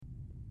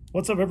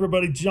What's up,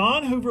 everybody?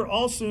 John Hoover,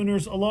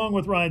 AllSooners, along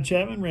with Ryan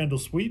Chapman and Randall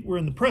Sweet. We're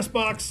in the press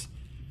box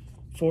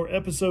for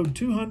episode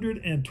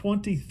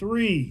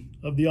 223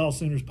 of the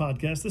AllSooners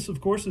Podcast. This, of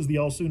course, is the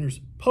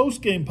AllSooners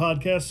Postgame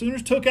Podcast.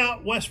 Sooners took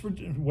out West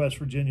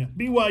Virginia.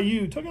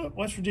 BYU took out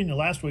West Virginia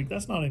last week.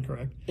 That's not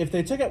incorrect. If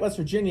they took out West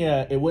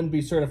Virginia, it wouldn't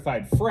be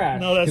certified fresh.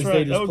 No, that's right.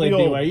 They just played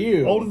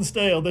BYU. Old and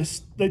stale.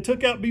 They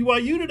took out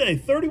BYU today,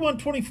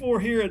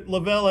 31-24 here at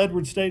Lavelle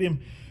Edwards Stadium.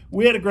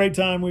 We had a great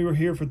time. We were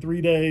here for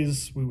 3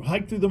 days. We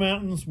hiked through the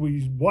mountains.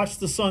 We watched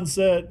the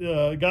sunset.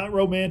 Got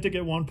romantic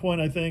at one point,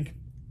 I think.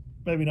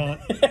 Maybe not.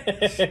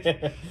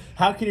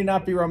 How can you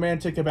not be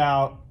romantic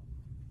about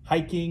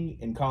hiking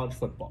in college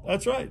football?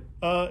 That's right.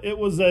 It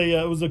was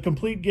a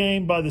complete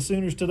game by the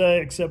Sooners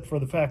today, except for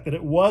the fact that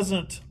it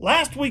wasn't.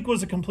 Last week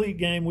was a complete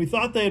game. We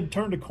thought they had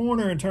turned a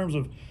corner in terms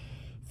of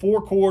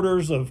 4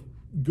 quarters of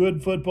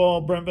good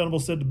football. Brent Venable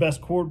said the best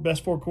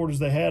 4 quarters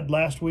they had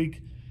last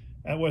week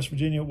at West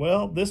Virginia.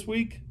 Well, this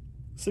week,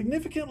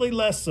 significantly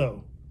less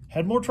so.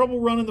 Had more trouble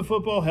running the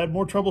football, had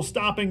more trouble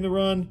stopping the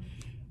run,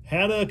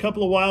 had a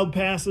couple of wild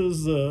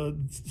passes. The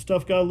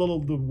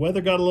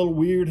weather got a little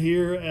weird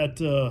here at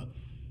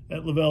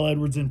Lavelle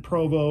Edwards in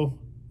Provo,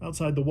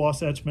 outside the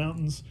Wasatch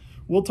Mountains.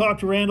 We'll talk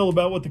to Randall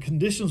about what the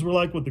conditions were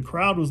like, what the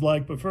crowd was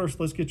like, but first,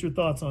 let's get your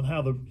thoughts on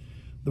how the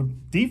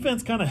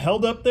defense kind of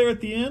held up there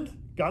at the end.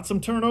 Got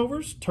some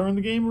turnovers, turned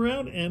the game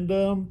around, and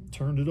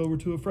turned it over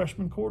to a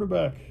freshman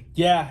quarterback.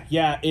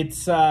 Yeah.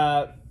 It's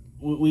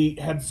we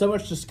had so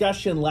much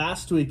discussion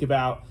last week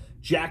about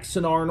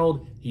Jackson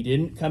Arnold. He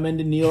didn't come in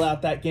to kneel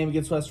out that game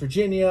against West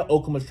Virginia.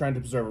 Oklahoma's trying to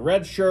preserve a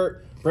red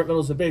shirt. Brent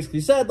Middles had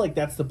basically said,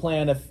 that's the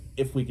plan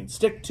if we can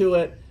stick to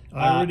it.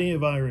 Irony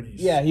of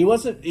ironies. Yeah, it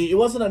wasn't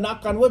a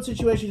knock on wood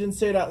situation. He didn't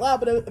say it out loud,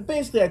 but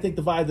basically I think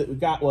the vibe that we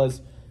got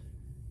was,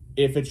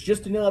 if it's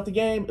just to kneel out the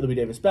game, it'll be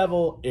Davis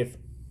Bevel. If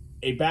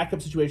a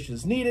backup situation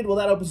is needed, well,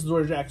 that opens the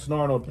door to Jackson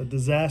Arnold. A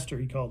disaster,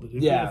 he called it.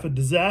 If a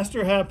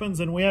disaster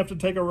happens and we have to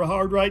take a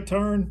hard right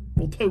turn,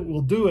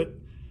 we'll do it.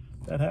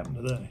 That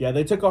happened today. Yeah,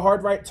 they took a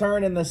hard right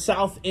turn in the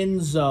south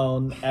end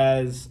zone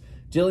as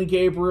Dillon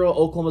Gabriel,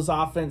 Oklahoma's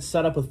offense,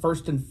 set up with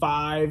 1st and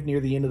 5 near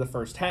the end of the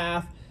first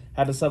half.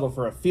 Had to settle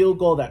for a field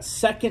goal. That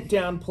second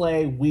down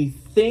play, we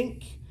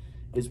think,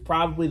 is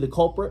probably the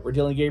culprit, where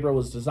Dillon Gabriel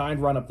was designed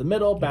to run up the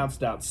middle,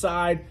 bounced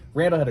outside.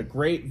 Randall had a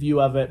great view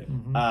of it.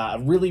 A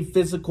really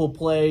physical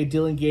play.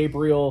 Dillon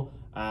Gabriel,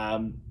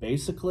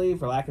 basically,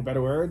 for lack of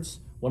better words,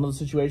 one of those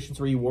situations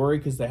where you worry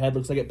because the head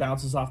looks like it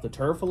bounces off the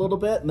turf a little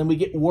bit, and then we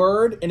get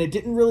word, and it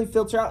didn't really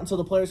filter out until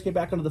the players came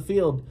back onto the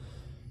field.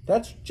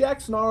 That's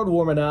Jackson Arnold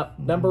warming up.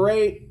 Number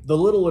 8, the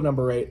littler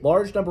number 8,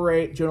 large number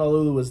 8, Jonah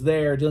Lulu was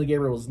there. Dillon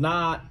Gabriel was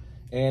not.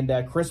 And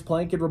Chris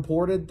Plank had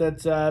reported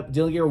that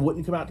Dillon Gabriel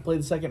wouldn't come out to play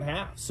the second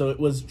half. So it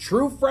was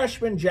true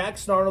freshman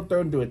Jackson Arnold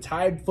thrown into a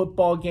tied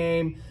football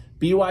game.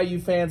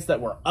 BYU fans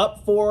that were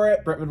up for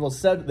it. Brent Venables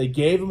said that they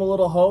gave him a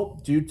little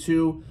hope due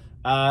to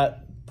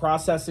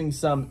processing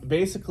some.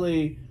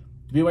 Basically,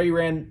 BYU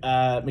ran,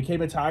 McKay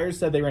Matires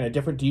said they ran a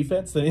different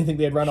defense than anything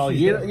they had run all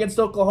year against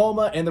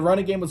Oklahoma. And the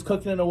running game was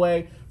cooking in a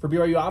way for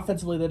BYU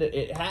offensively that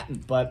it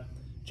hadn't. But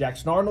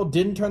Jackson Arnold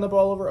didn't turn the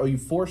ball over. OU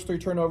forced 3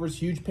 turnovers,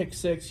 huge pick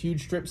 6,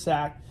 huge strip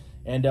sack.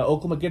 And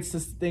Oklahoma gets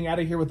this thing out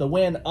of here with a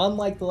win,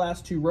 unlike the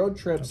last 2 road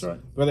trips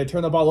where they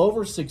turned the ball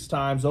over 6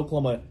 times.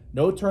 Oklahoma,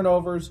 no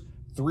turnovers,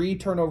 3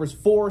 turnovers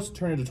forced,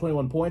 turned into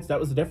 21 points. That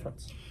was the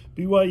difference.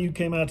 BYU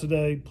came out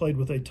today, played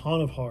with a ton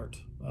of heart.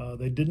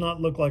 They did not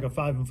look like a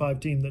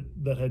 5-5 team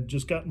that had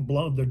just gotten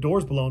their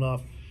doors blown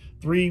off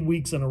 3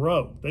 weeks in a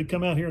row. They'd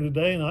come out here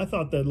today, and I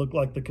thought they looked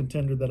like the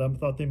contender that I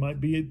thought they might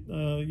be,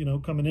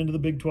 coming into the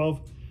Big 12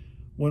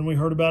 when we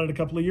heard about it a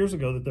couple of years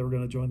ago that they were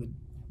going to join the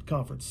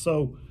conference.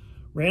 So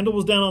Randall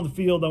was down on the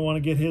field. I want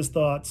to get his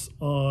thoughts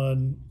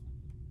on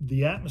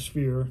the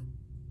atmosphere,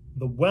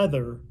 the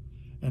weather,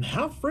 and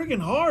how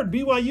friggin' hard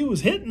BYU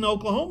was hitting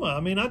Oklahoma. I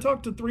mean, I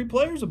talked to 3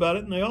 players about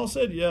it, and they all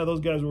said, yeah,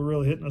 those guys were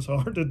really hitting us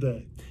hard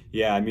today.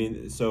 Yeah, I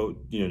mean, so,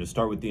 to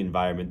start with the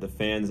environment, the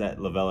fans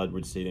at Lavelle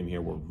Edwards Stadium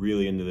here were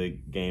really into the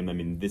game. I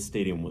mean, this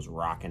stadium was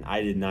rocking.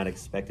 I did not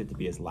expect it to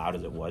be as loud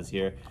as it was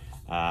here.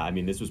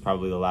 This was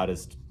probably the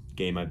loudest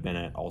game I've been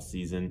at all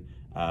season.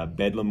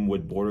 Bedlam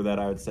would border that,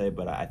 I would say,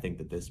 but I think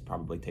that this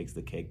probably takes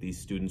the cake. These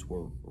students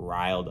were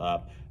riled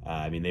up.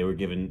 They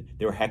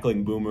were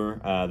heckling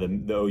Boomer,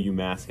 the OU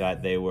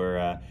mascot. They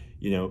were,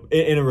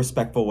 in a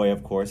respectful way,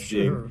 of course,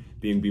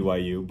 being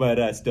BYU,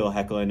 but still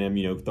heckling him,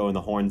 throwing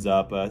the horns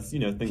up,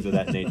 things of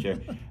that nature.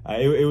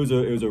 It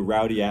was a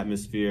rowdy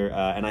atmosphere,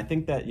 and I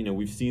think that,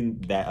 we've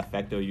seen that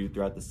affect OU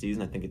throughout the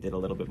season. I think it did a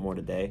little bit more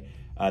today.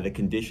 The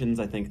conditions,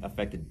 I think,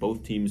 affected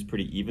both teams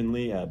pretty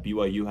evenly.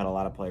 BYU had a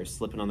lot of players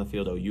slipping on the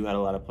field. OU had a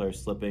lot of players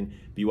slipping.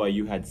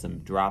 BYU had some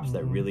drops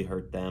that really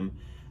hurt them.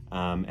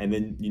 And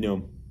then,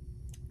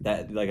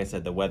 that, like I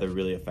said, the weather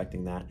really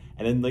affecting that.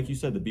 And then, like you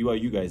said, the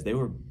BYU guys, they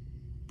were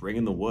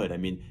bringing the wood. I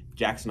mean,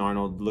 Jackson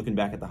Arnold, looking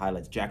back at the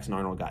highlights, Jackson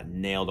Arnold got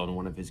nailed on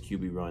one of his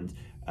QB runs.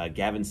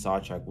 Gavin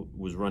Sawchuk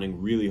was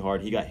running really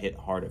hard. He got hit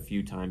hard a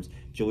few times.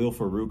 Jaleel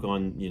Farouk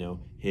on,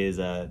 his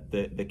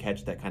the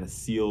catch that kind of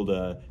sealed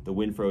the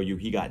win for OU.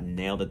 He got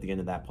nailed at the end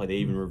of that play. They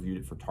even reviewed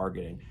it for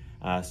targeting.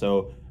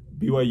 So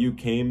BYU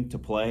came to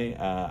play.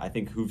 I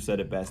think Hoover said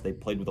it best. They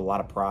played with a lot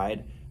of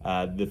pride.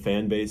 The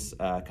fan base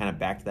kind of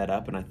backed that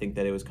up, and I think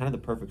that it was kind of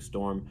the perfect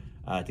storm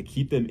to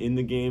keep them in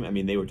the game. I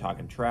mean, they were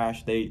talking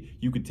trash.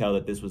 You could tell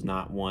that this was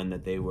not one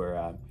that they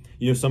were.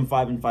 Some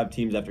 5-5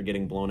 teams after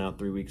getting blown out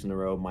 3 weeks in a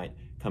row might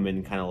come in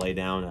and kind of lay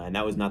down, and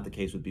that was not the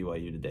case with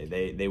BYU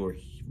today. They were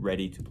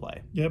ready to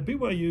play. Yeah,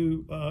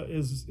 BYU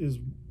is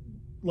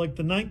like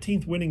the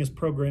 19th winningest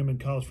program in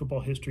college football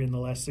history in the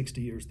last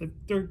 60 years.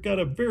 They've got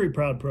a very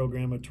proud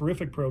program, a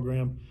terrific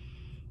program,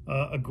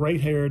 a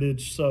great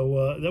heritage.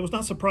 So that was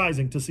not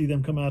surprising to see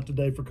them come out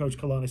today for Coach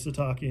Kalani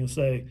Sitake and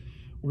say,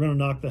 we're going to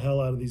knock the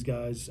hell out of these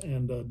guys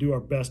and do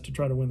our best to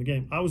try to win the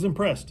game. I was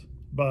impressed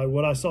by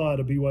what I saw out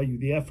of BYU,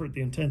 the effort,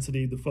 the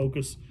intensity, the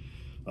focus.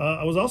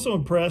 I was also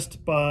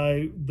impressed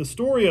by the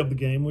story of the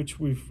game, which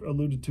we've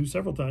alluded to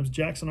several times.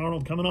 Jackson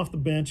Arnold coming off the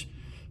bench,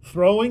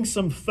 throwing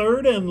some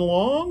third and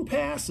long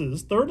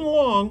passes,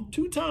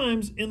 2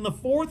 times in the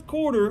fourth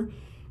quarter,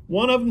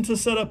 one of them to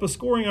set up a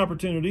scoring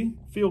opportunity,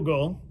 field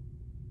goal,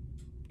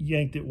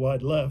 yanked it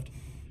wide left.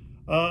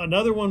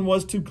 Another one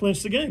was to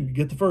clinch the game. You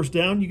get the first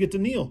down, you get to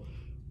kneel.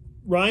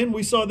 Ryan,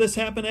 we saw this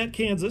happen at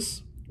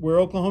Kansas, where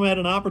Oklahoma had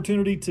an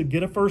opportunity to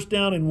get a first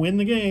down and win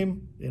the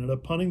game. They ended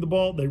up punting the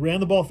ball. They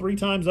ran the ball 3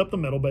 times up the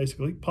middle,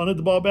 basically. Punted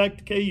the ball back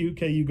to KU.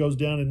 KU goes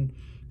down and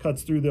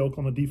cuts through the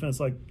Oklahoma defense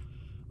like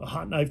a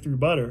hot knife through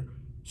butter.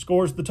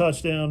 Scores the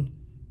touchdown.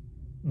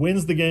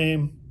 Wins the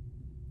game.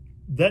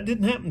 That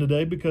didn't happen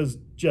today because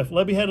Jeff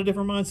Lebby had a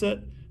different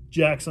mindset.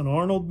 Jackson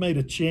Arnold made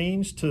a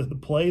change to the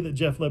play that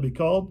Jeff Lebby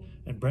called,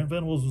 and Brent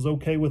Venables was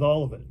okay with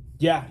all of it.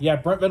 Yeah.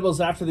 Brent Venables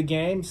after the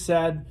game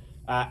said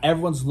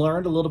everyone's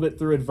learned a little bit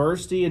through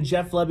adversity, and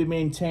Jeff Lebby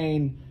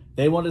maintained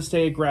they wanted to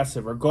stay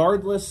aggressive.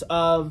 Regardless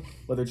of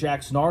whether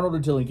Jackson Arnold or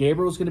Dillon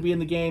Gabriel was going to be in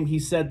the game, he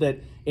said that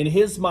in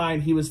his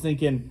mind he was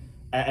thinking,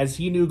 as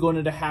he knew going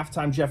into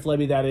halftime, Jeff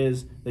Lebby, that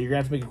is, that you're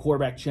going to have to make a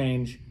quarterback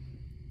change.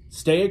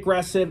 Stay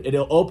aggressive.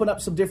 It'll open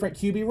up some different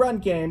QB run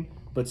game,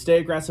 but stay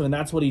aggressive, and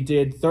that's what he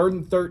did. 3rd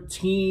and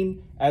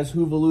 13, as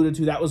Hoover alluded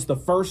to, that was the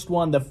first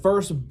one, the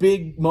first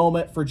big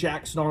moment for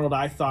Jackson Arnold,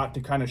 I thought,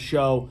 to kind of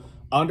show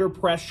under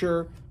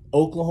pressure,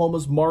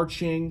 Oklahoma's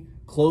marching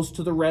close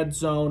to the red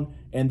zone,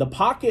 and the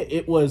pocket,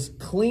 it was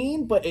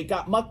clean, but it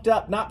got mucked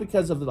up, not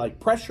because of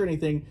pressure or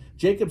anything.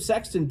 Jacob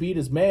Sexton beat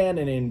his man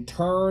and in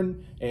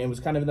turn, and was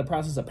kind of in the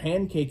process of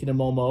pancaking him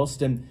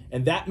almost, and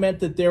that meant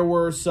that there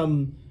were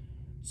some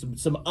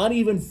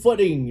uneven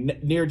footing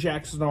near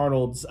Jackson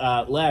Arnold's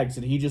legs,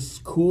 and he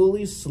just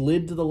coolly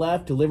slid to the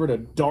left, delivered a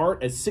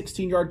dart, a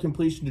 16-yard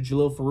completion to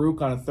Jaleel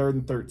Farouk on a 3rd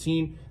and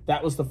 13.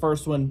 That was the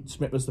first one.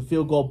 Smith was the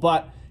field goal,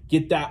 but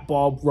get that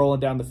ball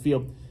rolling down the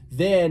field.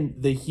 Then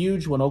the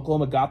huge one,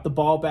 Oklahoma got the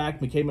ball back.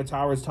 McKay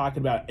Matauer was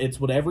talking about it's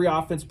what every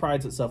offense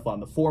prides itself on,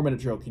 the 4-minute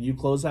drill. Can you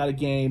close out a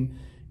game?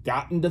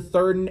 Got into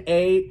 3rd and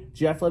 8.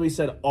 Jeff Lebby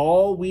said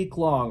all week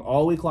long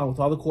with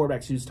all the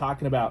quarterbacks, he was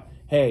talking about,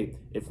 hey,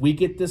 if we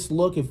get this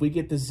look, if we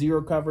get this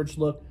zero coverage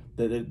look,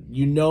 that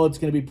you know it's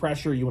going to be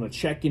pressure. You want to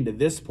check into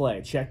this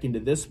play.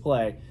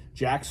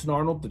 Jackson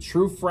Arnold, the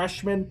true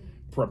freshman,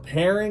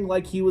 preparing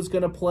like he was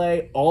going to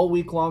play all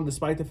week long,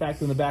 despite the fact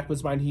that in the back of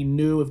his mind he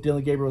knew if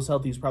Dillon Gabriel was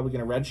healthy, he was probably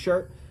going to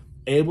redshirt.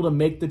 Able to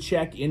make the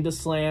check into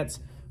slants.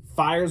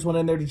 Fires one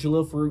in there to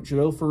Jaleel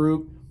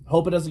Farouk.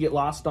 Hope it doesn't get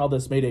lost in all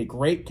this. Made a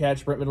great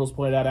catch. Brent Venables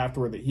pointed out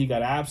afterward that he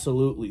got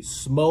absolutely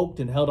smoked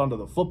and held onto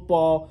the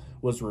football.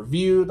 Was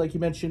reviewed, like you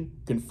mentioned,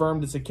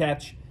 confirmed it's a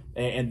catch.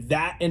 And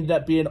that ended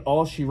up being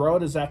all she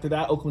wrote, is after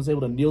that, Oakland was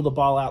able to kneel the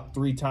ball out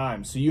 3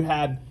 times. So you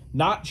had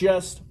not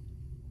just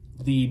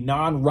the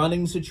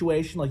non-running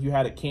situation like you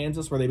had at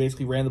Kansas, where they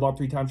basically ran the ball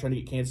 3 times trying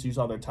to get Kansas to use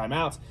all their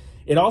timeouts.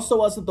 It also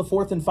wasn't the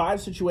 4th and 5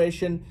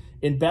 situation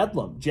in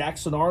Bedlam.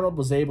 Jackson Arnold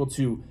was able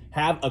to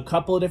have a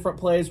couple of different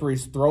plays where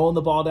he's throwing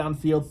the ball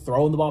downfield,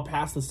 throwing the ball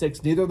past the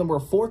 6. Neither of them were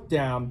 4th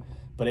down,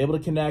 but able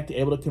to connect,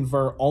 able to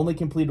convert. Only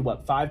completed,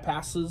 5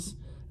 passes?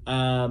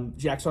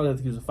 Jackson Arnold, I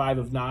think he was a 5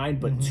 of 9,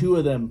 but 2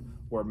 of them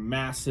were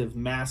massive,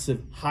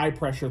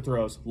 high-pressure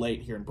throws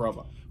late here in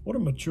Provo. What a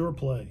mature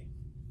play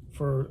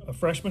for a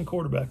freshman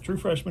quarterback, true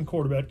freshman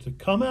quarterback, to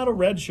come out of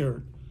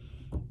redshirt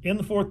in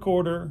the fourth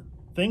quarter.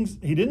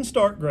 He didn't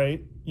start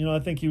great. I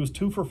think he was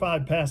 2 for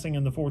 5 passing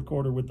in the fourth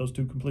quarter with those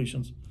 2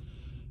 completions.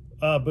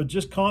 But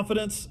just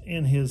confidence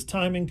in his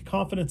timing,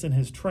 confidence in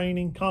his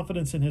training,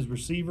 confidence in his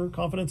receiver,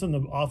 confidence in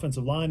the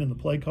offensive line and the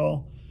play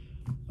call,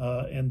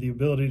 and the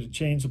ability to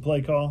change the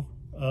play call.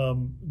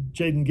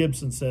 Jaden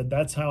Gibson said,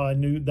 that's how I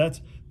knew.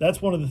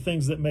 That's one of the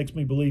things that makes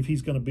me believe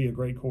he's going to be a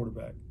great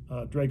quarterback.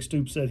 Drake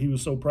Stoops said he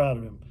was so proud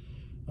of him.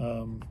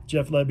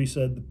 Jeff Lebby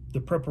said the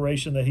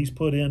preparation that he's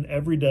put in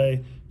every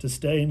day to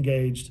stay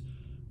engaged.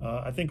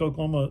 I think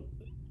Oklahoma,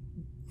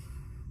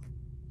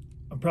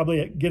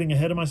 probably getting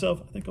ahead of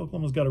myself. I think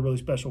Oklahoma's got a really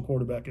special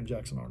quarterback in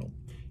Jackson Arnold.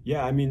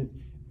 Yeah, I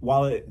mean,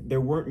 while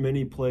there weren't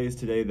many plays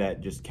today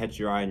that just catch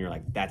your eye and you're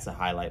like, that's a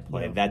highlight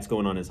play, that's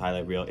going on his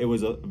highlight reel. It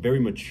was a very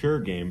mature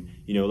game.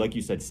 Like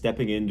you said,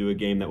 stepping into a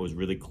game that was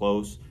really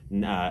close,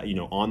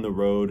 on the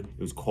road.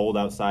 It was cold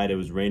outside. It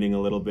was raining a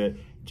little bit.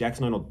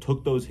 Jackson Arnold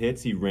took those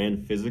hits. He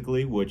ran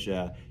physically, which,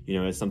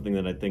 is something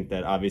that I think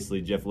that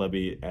obviously Jeff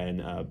Lebby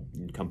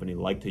and company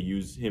like to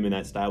use him in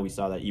that style. We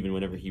saw that even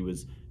whenever he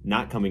was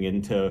not coming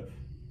in to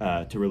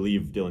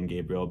relieve Dillon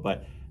Gabriel.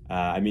 But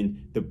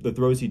the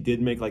throws he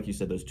did make, like you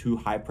said, those 2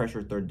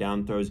 high-pressure third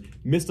down throws,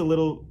 missed a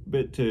little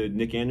bit to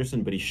Nick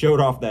Anderson, but he showed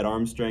off that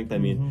arm strength. I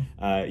mean,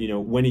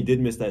 when he did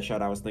miss that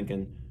shot, I was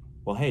thinking,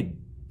 well, hey,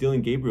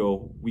 Dillon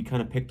Gabriel, we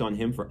kind of picked on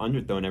him for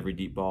underthrowing every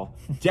deep ball.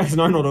 Jackson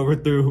Arnold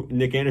overthrew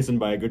Nick Anderson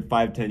by a good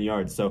 5-10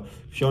 yards. So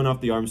showing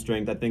off the arm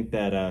strength, I think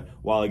that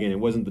while, again, it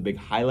wasn't the big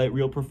highlight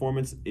reel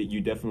performance,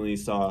 you definitely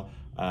saw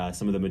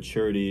some of the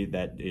maturity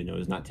that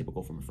is not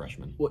typical from a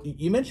freshman. Well,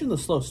 you mentioned the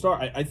slow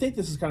start. I think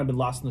this has kind of been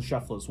lost in the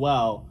shuffle as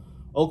well.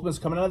 Oklahoma's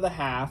coming out of the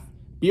half.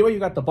 BYU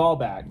got the ball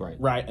back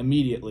right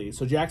immediately.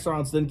 So Jackson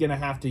Arnold's then going to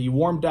have to. He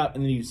warmed up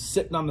and then he's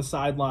sitting on the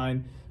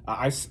sideline.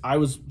 I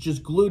was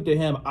just glued to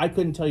him. I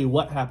couldn't tell you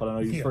what happened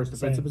on his first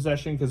defensive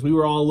possession because we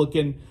were all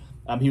looking.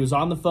 He was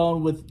on the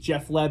phone with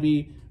Jeff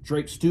Lebby.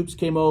 Drake Stoops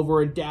came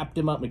over and dapped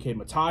him up. McCade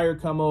Matire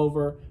come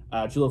over.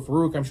 Jalil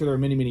Farouk. I'm sure there were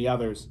many, many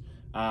others.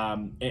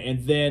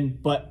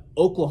 But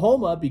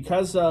Oklahoma,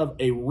 because of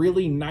a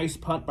really nice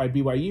punt by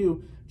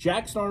BYU,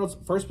 Jackson Arnold's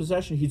first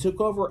possession, he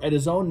took over at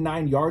his own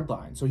 9-yard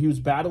line. So he was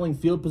battling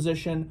field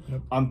position.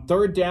 Yep. On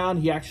third down,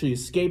 he actually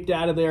escaped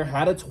out of there,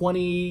 had a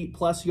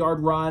 20-plus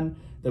yard run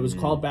that was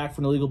called back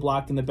for an illegal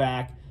block in the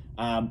back.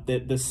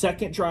 The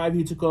second drive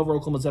he took over,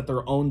 Oklahoma was at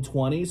their own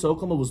 20. So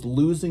Oklahoma was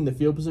losing the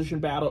field position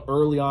battle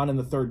early on in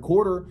the third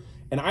quarter.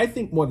 And I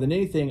think more than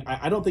anything,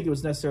 I don't think it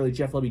was necessarily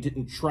Jeff Lebby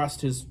didn't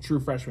trust his true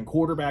freshman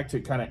quarterback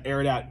to kind of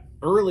air it out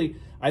early.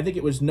 I think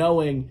it was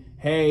knowing,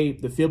 hey,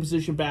 the field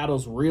position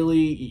battles really,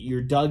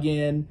 you're dug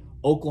in.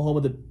 Oklahoma,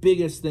 the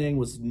biggest thing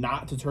was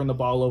not to turn the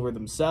ball over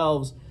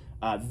themselves.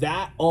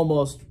 That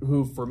almost,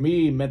 for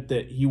me, meant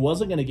that he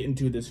wasn't going to get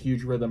into this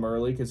huge rhythm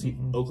early because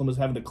Oklahoma was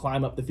having to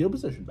climb up the field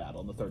position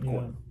battle in the third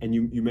quarter. And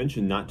you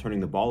mentioned not turning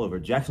the ball over.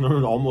 Jackson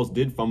Arnold almost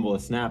did fumble a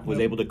snap, was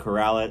able to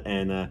corral it,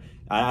 and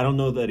I don't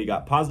know that he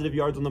got positive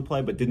yards on the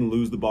play, but didn't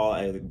lose the ball.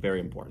 I think very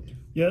important.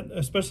 Yeah,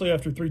 especially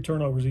after 3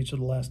 turnovers each of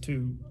the last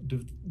 2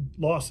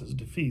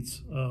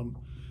 defeats.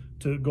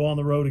 To go on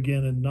the road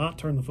again and not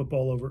turn the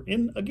football over.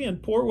 In, again,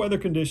 poor weather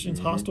conditions,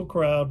 hostile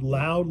crowd,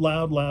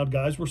 loud.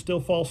 Guys were still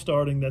false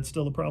starting. That's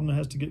still a problem that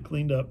has to get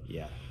cleaned up.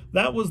 Yeah.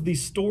 That was the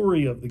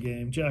story of the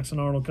game. Jackson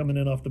Arnold coming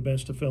in off the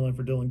bench to fill in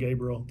for Dillon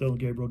Gabriel. Dillon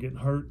Gabriel getting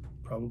hurt,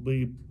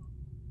 probably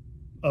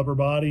upper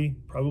body,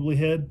 probably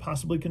head,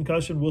 possibly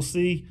concussion. We'll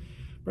see.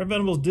 Brent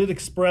Venables did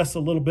express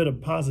a little bit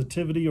of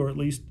positivity, or at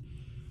least,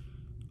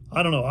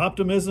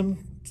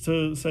 optimism,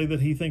 to say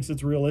that he thinks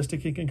it's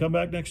realistic he can come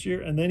back next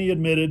year. And then he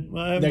admitted,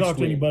 I haven't talked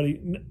to anybody.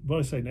 What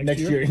did I say, next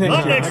year?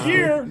 Not next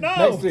year,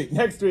 no.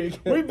 Next week.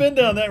 We've been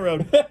down that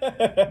road.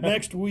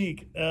 Next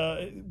week.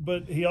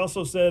 But he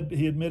also said,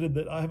 he admitted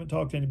that I haven't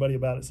talked to anybody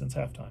about it since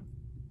halftime.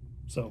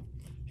 So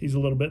he's a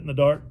little bit in the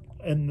dark,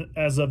 and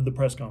as of the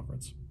press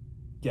conference.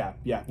 Yeah.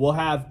 We'll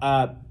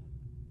have,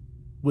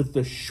 with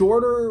the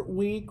shorter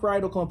week,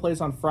 right, Oklahoma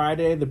plays on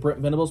Friday. The Brent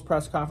Venables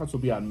press conference will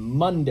be on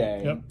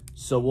Monday. Yep.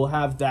 So we'll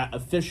have that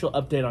official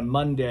update on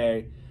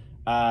Monday.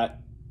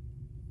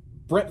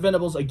 Brent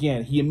Venables,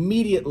 again, he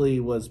immediately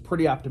was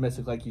pretty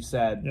optimistic, like you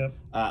said,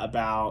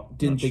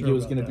 didn't think it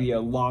was going to be a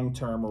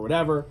long-term or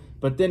whatever.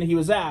 But then he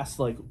was asked,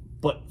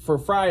 but for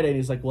Friday, and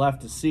he's like, we'll have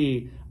to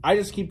see. I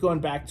just keep going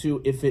back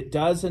to, if it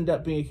does end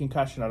up being a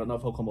concussion, I don't know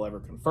if Oklahoma will ever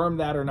confirm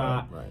that or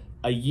not. Right.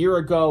 A year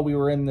ago, we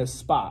were in this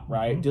spot,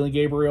 right? Dillon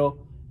Gabriel,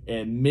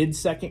 in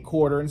mid-second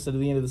quarter, instead of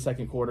the end of the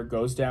second quarter,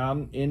 goes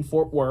down in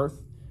Fort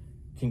Worth.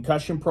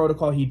 Concussion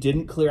protocol, he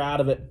didn't clear out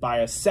of it by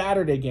a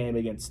Saturday game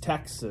against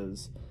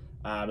Texas.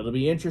 It'll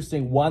be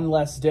interesting, one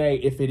less day.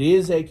 If it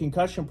is a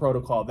concussion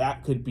protocol,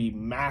 that could be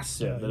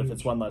massive, if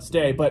it's one less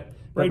day. But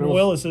Braden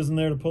Willis isn't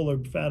there to pull their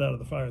fat out of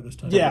the fire this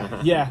time.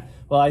 Yeah.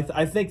 Well,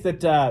 I think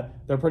that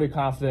they're pretty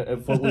confident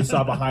of what we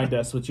saw behind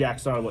us with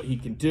Jackson Arnold, what he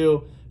can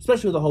do,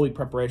 especially with the whole week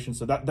preparation.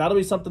 So that'll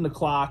be something to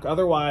clock.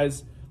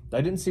 Otherwise, I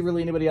didn't see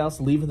really anybody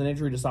else leave with an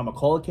injury. Just saw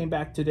McCullough came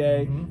back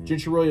today.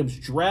 Gentry Williams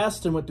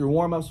dressed and went through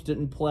warm-ups,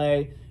 didn't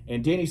play.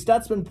 And Danny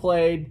Stutzman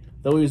played,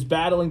 though he was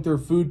battling through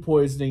food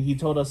poisoning. He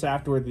told us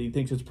afterward that he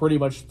thinks it's pretty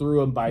much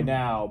through him by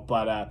now.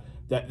 But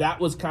that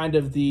was kind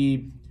of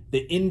the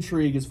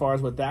intrigue as far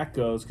as what that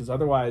goes, because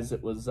otherwise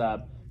it was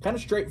kind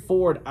of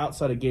straightforward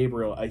outside of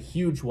Gabriel, a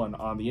huge one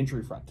on the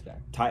injury front today.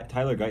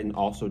 Tyler Guyton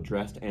also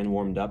dressed and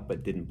warmed up,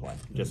 but didn't play.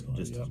 Just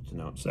to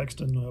note.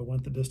 Sexton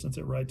went the distance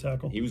at right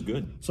tackle. He was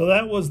good. So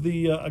that was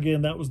the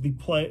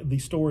the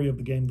story of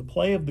the game. The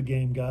play of the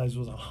game, guys,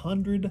 was a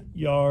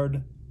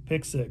 100-yard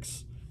pick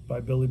six by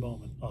Billy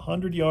Bowman.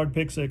 100-yard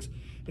pick six.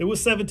 It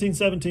was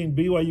 17-17.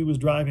 BYU was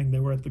driving. They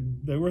were at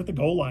the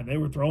goal line. They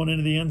were throwing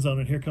into the end zone,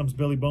 and here comes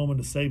Billy Bowman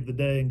to save the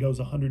day and goes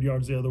 100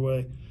 yards the other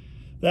way.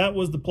 That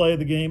was the play of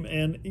the game.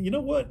 And you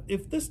know what?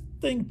 If this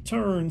thing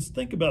turns,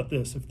 think about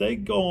this. If they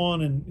go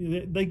on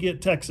and they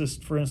get Texas,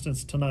 for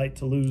instance, tonight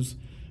to lose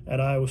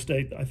at Iowa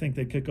State, I think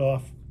they kick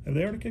off. Have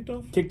they already kicked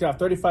off? Kicked off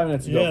 35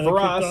 minutes ago yeah, for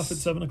they us. kicked off at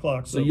 7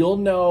 o'clock. So you'll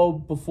know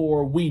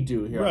before we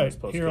do here on this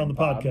Postgame here on the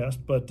podcast.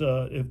 But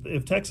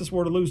if Texas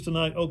were to lose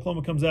tonight,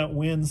 Oklahoma comes out,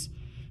 wins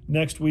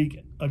next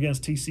week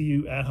against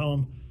TCU at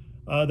home.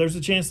 There's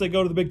a chance they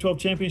go to the Big 12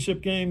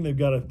 championship game. They've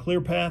got a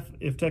clear path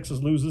if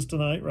Texas loses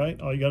tonight,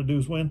 right? All you got to do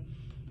is win.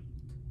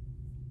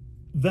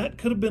 That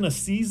could have been a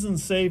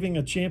season-saving,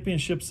 a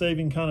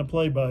championship-saving kind of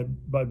play by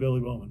Billy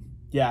Bowman.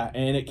 Yeah,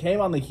 and it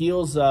came on the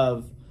heels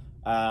of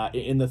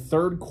in the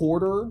third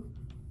quarter,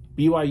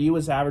 BYU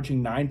was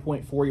averaging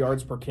 9.4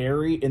 yards per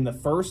carry. In the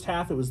first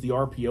half, it was the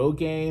RPO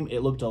game. It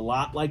looked a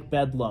lot like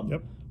Bedlam,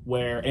 Yep.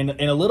 where and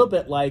a little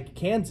bit like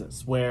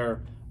Kansas,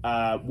 where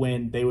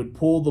when they would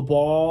pull the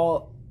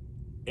ball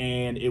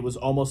and it was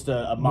almost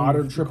a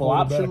modern triple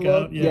option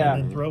look. And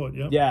then throw it.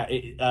 Yep.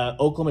 Yeah,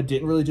 Oklahoma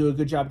didn't really do a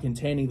good job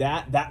containing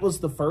that. That was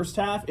the first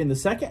half. In the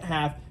second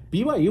half,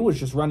 BYU was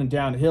just running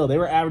downhill. They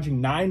were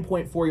averaging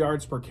 9.4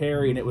 yards per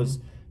carry, and it was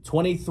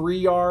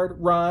 23-yard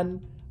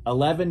run,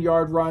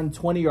 11-yard run,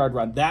 20-yard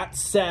run. That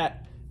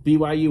set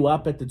BYU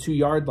up at the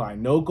 2-yard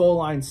line. No goal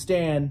line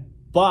stand,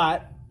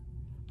 but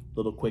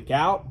little quick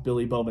out.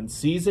 Billy Bowman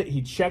sees it.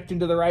 He checked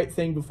into the right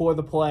thing before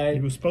the play. He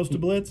was supposed to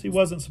blitz. He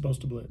wasn't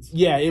supposed to blitz.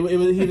 Yeah,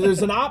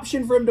 there's an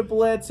option for him to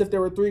blitz if there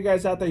were 3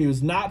 guys out there. He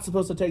was not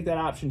supposed to take that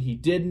option. He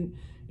didn't.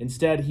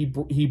 Instead, he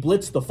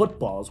blitzed the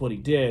football is what he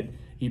did.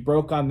 He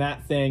broke on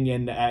that thing,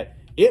 and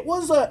it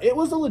was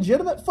a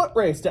legitimate foot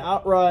race to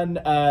outrun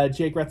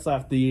Jake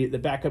Retzlaff, the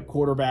backup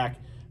quarterback.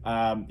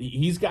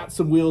 He's got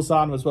some wheels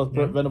on him, as both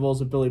Brent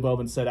Venables and Billy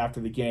Bowman said after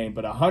the game.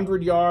 But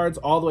 100 yards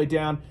all the way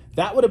down,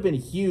 that would have been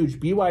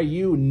huge.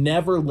 BYU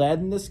never led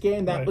in this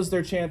game. That was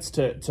their chance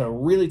to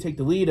really take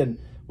the lead. And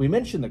we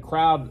mentioned the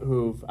crowd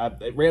who,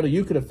 Randall,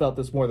 you could have felt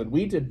this more than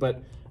we did,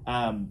 but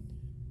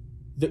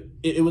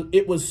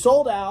it was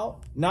sold out.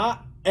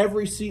 Not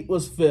every seat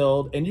was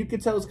filled, and you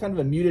could tell it was kind of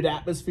a muted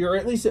atmosphere, or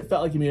at least it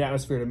felt like a muted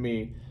atmosphere to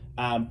me.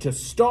 To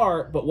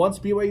start, but once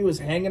BYU was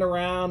hanging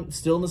around,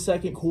 still in the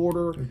second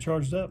quarter, they're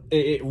charged up.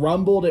 It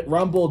rumbled.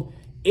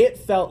 It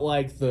felt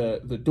like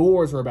the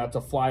doors were about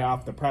to fly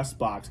off the press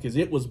box because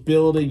it was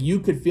building. You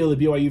could feel the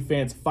BYU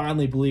fans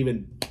finally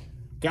believing,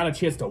 got a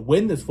chance to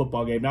win this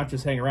football game, not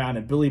just hang around.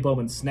 And Billy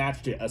Bowman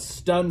snatched it. A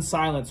stunned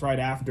silence right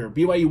after.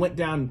 BYU went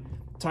down,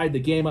 tied the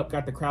game up,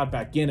 got the crowd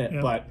back in it,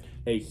 but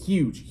a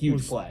huge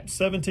play.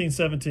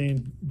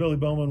 17-17, Billy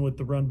Bowman with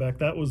the run back.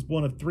 That was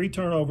one of 3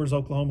 turnovers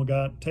Oklahoma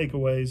got,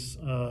 takeaways,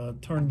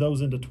 turned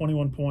those into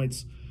 21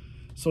 points.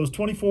 So it was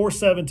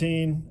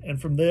 24-17,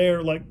 and from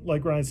there, like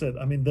Ryan said,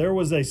 I mean, there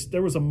was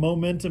a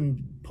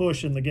momentum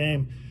push in the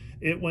game.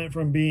 It went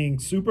from being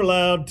super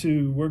loud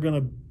to we're going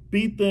to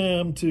beat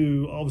them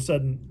to all of a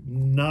sudden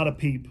not a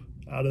peep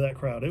out of that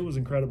crowd. It was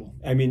incredible.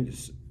 I mean,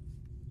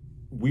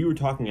 we were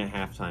talking at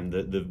halftime,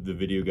 the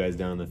video guys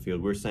down in the field,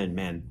 we were saying,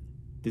 man,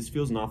 this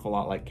feels an awful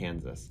lot like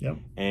Kansas. Yep.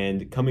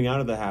 And coming out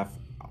of the half,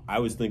 I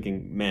was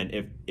thinking,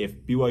 man,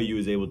 if BYU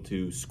is able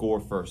to score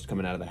first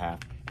coming out of the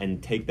half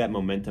and take that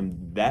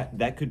momentum,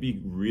 that could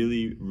be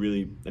really,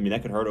 really, I mean,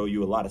 that could hurt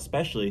OU a lot,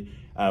 especially,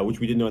 which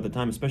we didn't know at the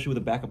time, especially with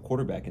a backup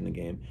quarterback in the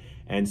game.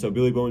 And so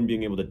Billy Bowman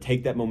being able to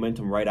take that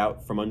momentum right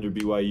out from under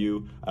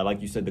BYU,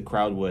 like you said, the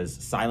crowd was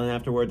silent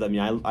afterwards. I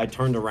mean, I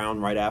turned around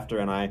right after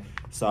and I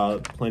saw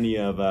plenty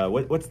of,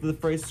 what's the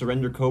phrase,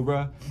 surrender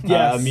Cobra,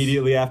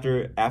 immediately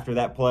after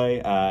that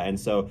play. And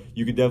so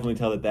you could definitely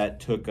tell that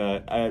took,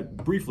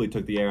 briefly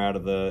took the air out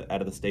of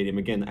the stadium.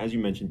 Again, as you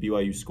mentioned,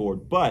 BYU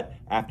scored, but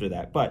after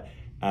that,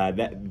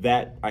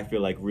 that I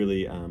feel like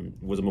really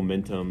was a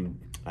momentum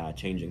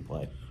changing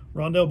play.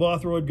 Rondell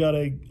Bothroyd got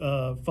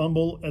a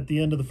fumble at the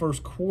end of the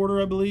first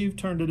quarter, I believe,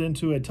 turned it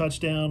into a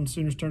touchdown.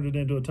 Sooners turned it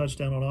into a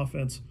touchdown on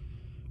offense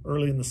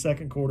early in the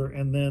second quarter.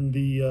 And then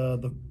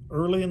the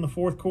early in the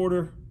fourth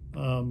quarter,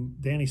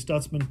 Danny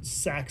Stutzman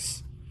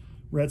sacks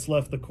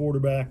Retzlaff, the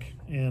quarterback,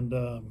 and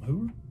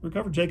who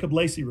recovered? Jacob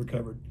Lacey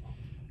recovered.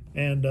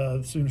 And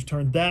the Sooners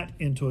turned that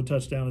into a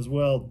touchdown as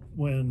well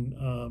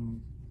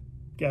when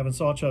Gavin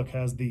Sawchuk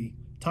has the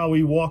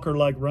Tawee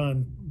Walker-like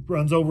run.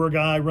 Runs over a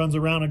guy, runs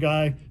around a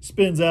guy,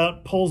 spins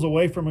out, pulls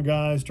away from a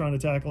guy who's trying to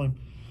tackle him.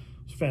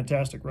 It's a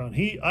fantastic run.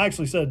 I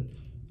actually said,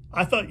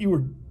 I thought you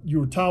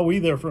were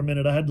Tawee there for a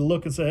minute. I had to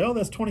look and say, oh,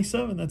 that's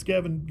 27. That's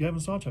Gavin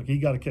Sawchuk. He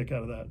got a kick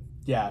out of that.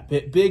 Yeah,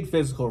 big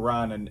physical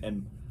run.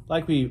 And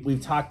like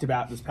we've talked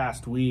about this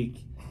past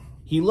week,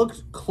 he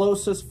looked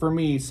closest for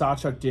me,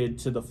 Sawchuk did,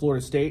 to the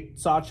Florida State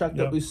Sawchuk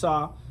that we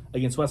saw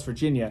against West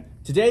Virginia.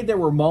 Today there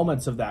were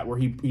moments of that where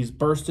he's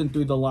bursting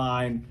through the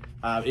line.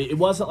 It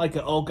wasn't like,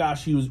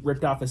 he was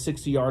ripped off a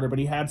 60-yarder, but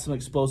he had some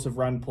explosive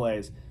run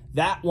plays.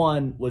 That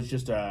one was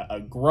just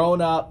a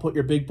grown-up, put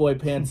your big boy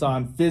pants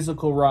on,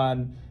 physical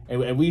run,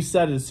 And we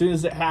said as soon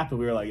as it happened,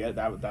 we were like, yeah,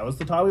 that was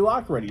the Tommy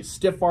Walker run. He's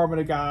stiff-arming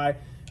a guy,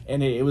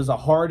 and it was a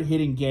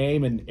hard-hitting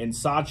game. And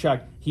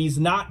Sawchuk, he's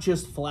not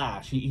just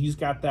flash. He's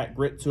got that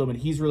grit to him, and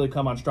he's really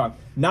come on strong.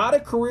 Not a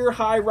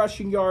career-high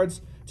rushing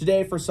yards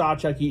today for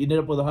Sawchuk. He ended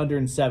up with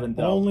 107,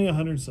 though. Only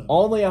 107.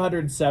 Only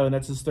 107.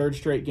 That's his third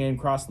straight game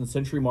crossing the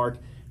century mark.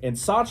 And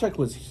Sawchuk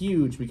was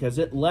huge because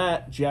it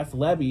let Jeff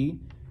Levy,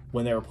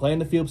 when they were playing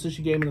the field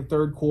position game in the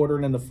third quarter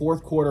and in the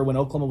fourth quarter when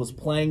Oklahoma was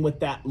playing with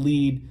that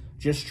lead,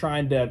 just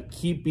trying to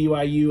keep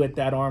BYU at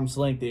that arm's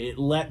length, it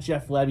let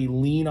Jeff Levy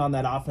lean on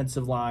that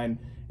offensive line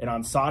and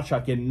on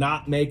Sawchuk and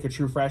not make a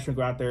true freshman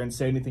go out there and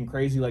say anything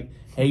crazy like,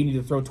 hey, you need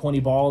to throw 20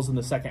 balls in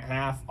the second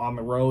half on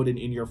the road and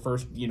in your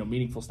first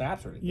meaningful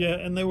snaps or anything. Yeah,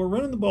 and they were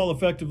running the ball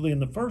effectively in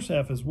the first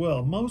half as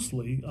well.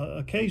 Mostly,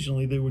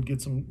 occasionally, they would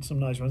get some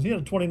nice runs. He had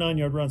a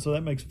 29-yard run, so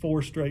that makes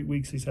 4 straight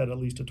weeks he's had at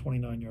least a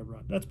 29-yard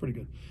run. That's pretty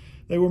good.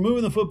 They were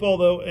moving the football,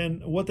 though,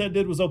 and what that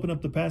did was open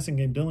up the passing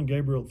game. Dillon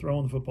Gabriel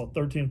throwing the football,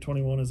 13 of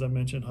 21, as I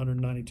mentioned,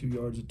 192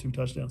 yards and 2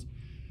 touchdowns.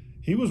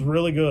 He was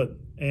really good,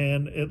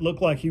 and it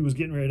looked like he was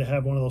getting ready to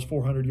have one of those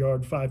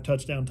 400-yard,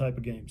 5-touchdown type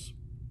of games.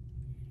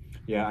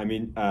 Yeah, I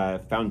mean,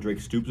 found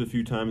Drake Stoops a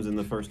few times in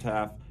the first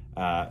half.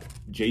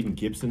 Jaden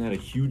Gibson had a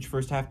huge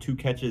first half, 2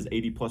 catches,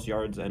 80-plus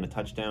yards, and a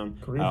touchdown.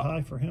 Career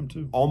high for him,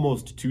 too.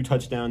 Almost 2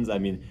 touchdowns. I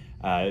mean,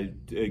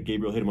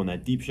 Gabriel hit him on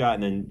that deep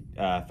shot and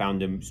then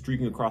found him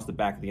streaking across the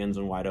back of the end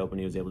zone wide open.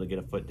 He was able to get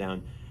a foot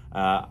down.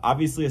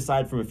 Obviously,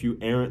 aside from a few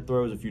errant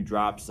throws, a few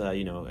drops,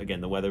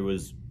 again, the weather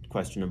was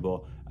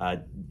questionable.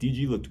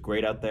 DG looked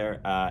great out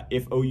there.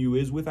 If OU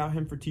is without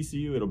him for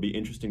TCU, it'll be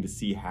interesting to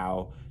see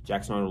how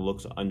Jackson Arnold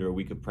looks under a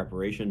week of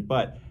preparation.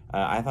 But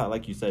I thought,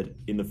 like you said,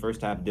 in the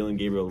first half, Dillon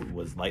Gabriel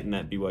was lighting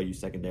that BYU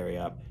secondary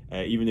up,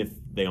 even if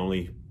they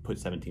only put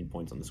 17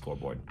 points on the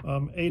scoreboard.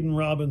 Aiden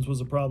Robbins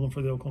was a problem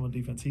for the Oklahoma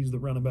defense. He's the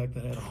running back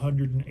that had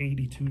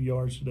 182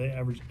 yards today,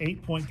 averaged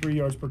 8.3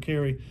 yards per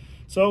carry.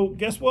 So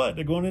guess what?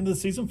 They're going into the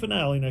season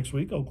finale next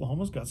week.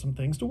 Oklahoma's got some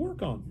things to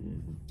work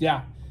on.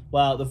 Yeah.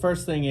 Well, the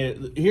first thing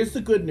is, here's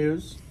the good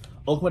news.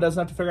 Oklahoma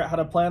doesn't have to figure out how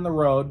to play on the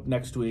road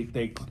next week.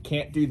 They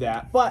can't do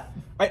that. But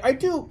I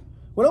do.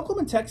 When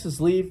Oklahoma and Texas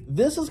leave,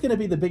 this is going to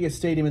be the biggest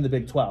stadium in the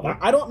Big 12.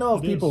 I don't know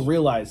if people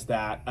realize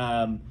that.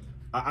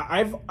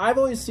 I've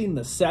always seen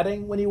the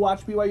setting when you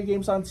watch BYU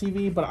games on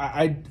TV, but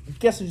I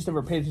guess I just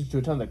never paid attention to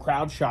a ton of the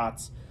crowd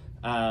shots.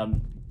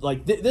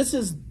 This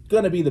is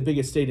going to be the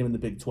biggest stadium in the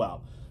Big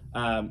 12.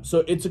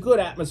 So it's a good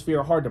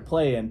atmosphere, hard to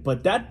play in,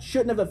 but that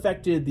shouldn't have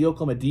affected the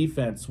Oklahoma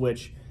defense,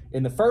 which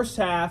in the first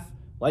half,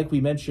 like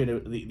we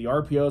mentioned, the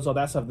RPOs, all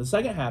that stuff. In the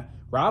second half,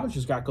 Robbins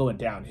just got going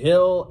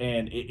downhill,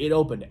 and it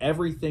opened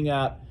everything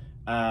up.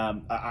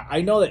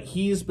 I know that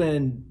he's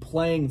been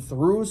playing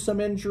through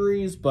some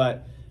injuries,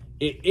 but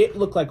it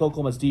looked like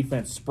Oklahoma's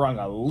defense sprung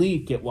a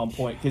leak at one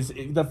point, because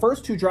the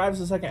first 2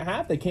 drives of the second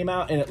half, they came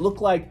out, and it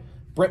looked like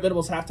Brent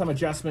Venables' halftime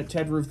adjustment.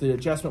 Ted Roof, the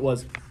adjustment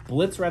was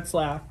blitz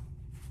Retzlaff,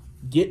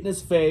 get in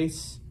his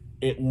face.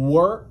 It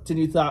worked, and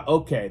you thought,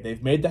 okay,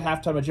 they've made the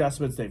halftime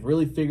adjustments. They've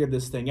really figured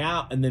this thing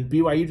out. And then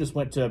BYU just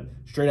went to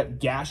straight up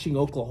gashing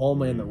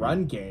Oklahoma in the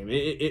run game.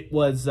 It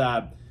was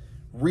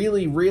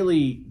really,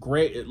 really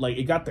great.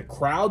 It got the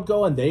crowd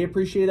going. They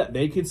appreciated that.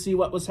 They could see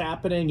what was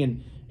happening,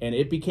 and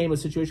it became a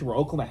situation where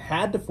Oklahoma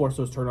had to force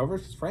those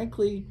turnovers because,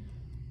 frankly,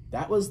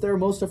 that was their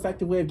most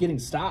effective way of getting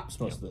stops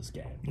most of this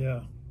game.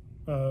 Yeah.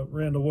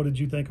 Randall, what did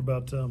you think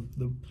about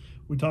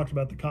we talked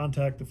about the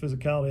contact, the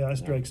physicality,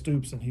 iced Drake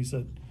Stoops, and he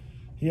said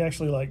he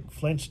actually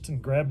flinched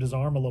and grabbed his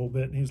arm a little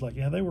bit, and he's like,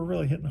 yeah, they were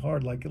really hitting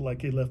hard,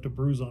 like he left a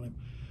bruise on him.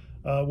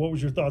 What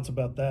was your thoughts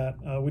about that?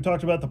 We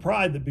talked about the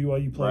pride that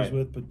BYU plays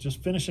with, but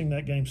just finishing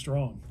that game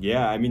strong.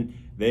 Yeah, I mean,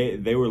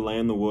 they were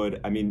laying the wood.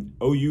 I mean,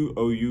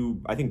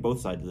 OU, I think both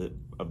sides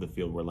of the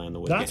field were laying the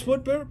wood.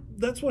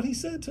 That's what he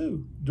said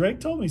too. Drake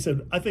told me, he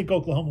said, I think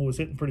Oklahoma was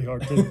hitting pretty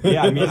hard too.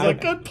 Yeah, I mean,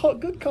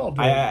 good call,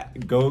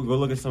 Drake. Go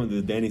look at some of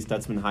the Danny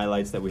Stutzman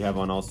highlights that we have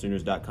on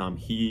AllSooners.com.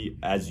 He,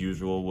 as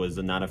usual, was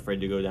not afraid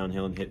to go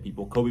downhill and hit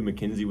people. Kobe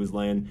McKenzie was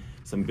laying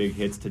some big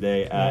hits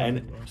today.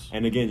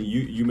 And again,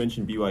 you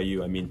mentioned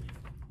BYU. I mean,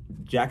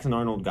 Jackson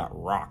Arnold got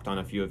rocked on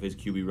a few of his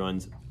QB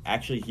runs.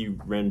 Actually, he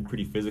ran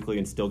pretty physically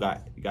and still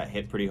got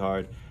hit pretty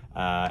hard.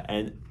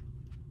 And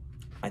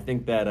I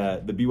think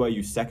that the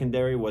BYU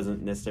secondary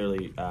wasn't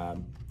necessarily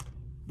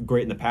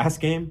great in the pass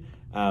game,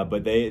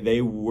 but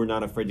they were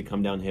not afraid to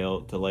come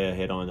downhill to lay a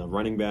hit on a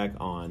running back,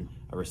 on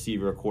a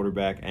receiver, a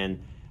quarterback,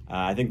 and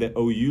I think that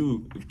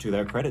OU, to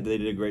their credit, they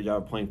did a great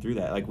job of playing through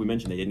that. Like we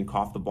mentioned, they didn't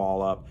cough the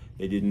ball up,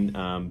 they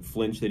didn't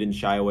flinch, they didn't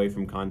shy away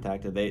from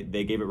contact. They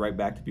gave it right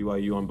back to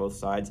BYU on both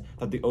sides. I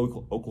thought the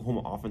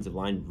Oklahoma offensive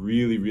line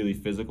really, really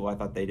physical. I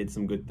thought they did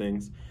some good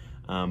things,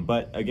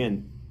 but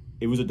again,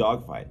 it was a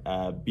dogfight.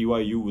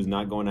 BYU was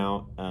not going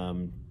out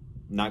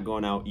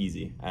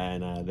easy,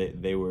 and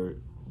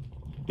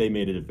they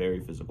made it a very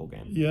physical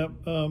game. Yep.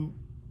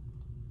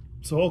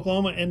 So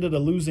Oklahoma ended a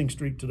losing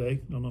streak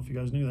today. I don't know if you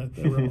guys knew that.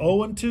 They were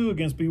 0-2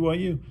 against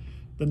BYU.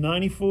 The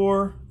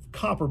 94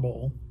 Copper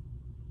Bowl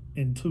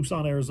in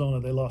Tucson, Arizona,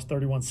 they lost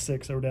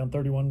 31-6. They were down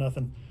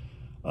 31-0.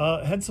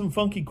 Had some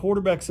funky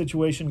quarterback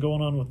situation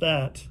going on with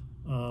that.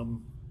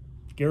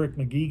 Garrick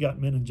McGee got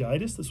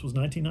meningitis. This was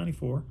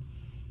 1994.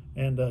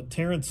 And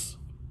Terrence,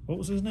 what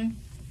was his name?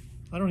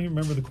 I don't even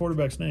remember the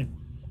quarterback's name.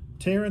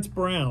 Terrence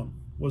Brown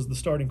was the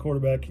starting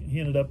quarterback. He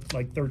ended up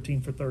like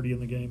 13 for 30 in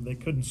the game. They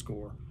couldn't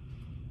score.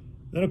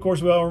 Then, of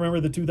course, we all remember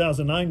the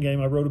 2009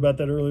 game. I wrote about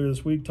that earlier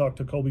this week, talked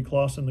to Colby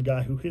Clausen, the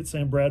guy who hit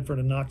Sam Bradford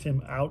and knocked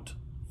him out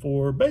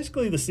for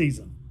basically the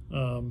season.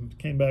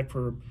 Came back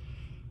for a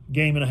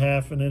game and a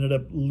half and ended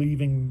up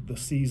leaving the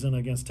season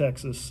against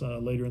Texas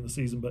later in the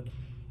season. But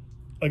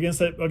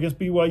against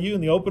BYU in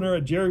the opener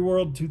at Jerry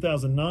World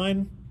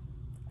 2009,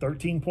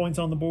 13 points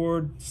on the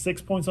board,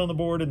 6 points on the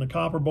board in the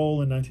Copper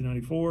Bowl in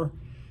 1994.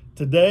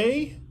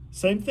 Today,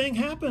 same thing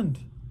happened.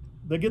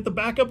 They get the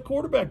backup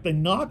quarterback. They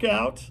knock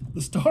out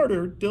the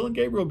starter. Dillon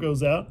Gabriel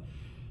goes out.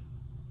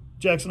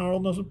 Jackson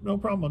Arnold, no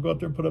problem. I'll go up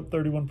there and put up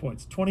 31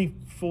 points.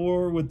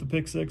 24 with the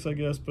pick six, I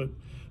guess. But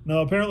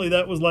no, apparently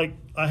that was like,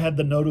 I had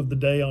the note of the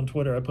day on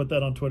Twitter. I put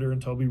that on Twitter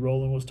and Toby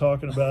Rowland was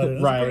talking about it.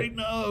 It was a great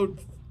note.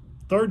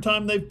 Third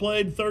time they've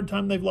played, third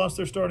time they've lost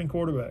their starting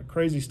quarterback.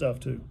 Crazy stuff,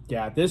 too.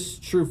 Yeah, this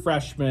true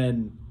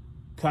freshman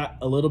cut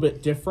a little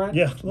bit different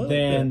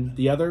than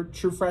the other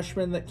true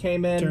freshmen that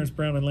came in. Terrence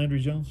Brown and Landry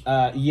Jones?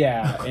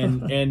 Yeah,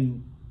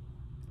 and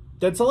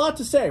that's a lot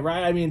to say,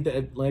 right? I mean,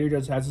 Landry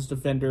Jones has his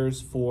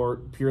defenders for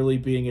purely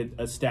being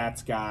a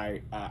stats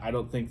guy. I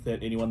don't think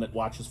that anyone that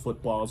watches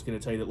football is going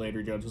to tell you that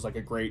Landry Jones is like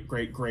a great,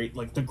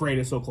 like the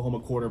greatest Oklahoma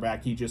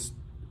quarterback. He just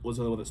was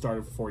the one that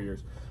started for 4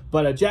 years.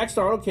 But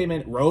Jackson Arnold came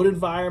in, road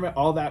environment,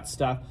 all that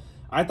stuff.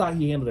 I thought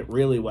he handled it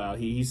really well.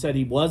 He said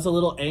he was a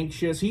little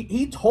anxious.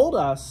 He told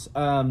us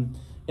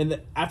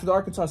after the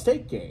Arkansas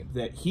State game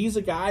that he's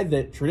a guy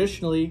that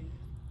traditionally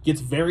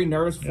gets very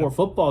nervous before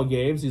football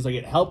games. He's like,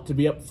 it helped to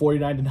be up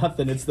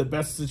 49-0. It's the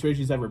best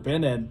situation he's ever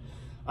been in.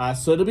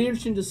 So it'll be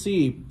interesting to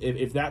see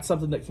if that's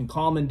something that can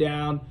calm him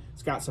down.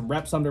 He's got some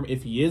reps under him.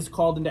 If he is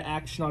called into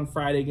action on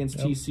Friday against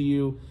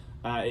TCU,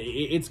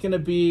 it's going to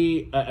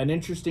be an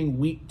interesting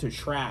week to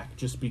track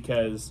just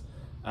because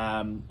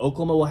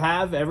Oklahoma will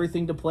have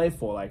everything to play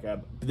for. Like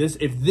if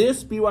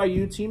this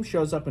BYU team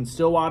shows up in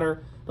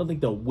Stillwater, I don't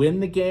think they'll win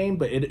the game,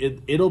 but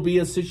it'll be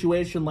a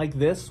situation like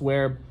this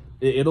where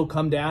it'll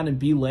come down and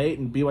be late,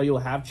 and BYU will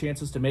have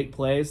chances to make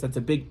plays. That's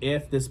a big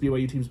if. This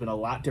BYU team's been a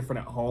lot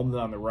different at home than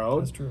on the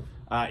road. That's true.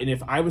 And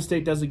if Iowa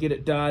State doesn't get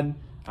it done,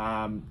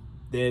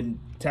 then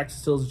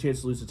Texas still has a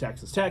chance to lose to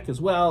Texas Tech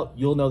as well.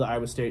 You'll know the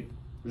Iowa State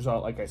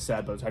result, like I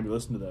said, by the time you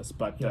listen to this.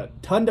 But a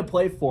ton to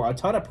play for, a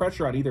ton of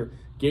pressure on either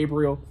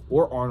Gabriel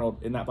or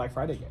Arnold in that Black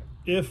Friday game.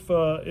 If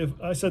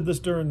I said this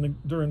during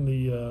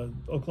the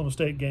Oklahoma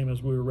State game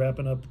as we were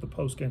wrapping up the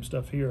post-game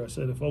stuff here, I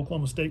said if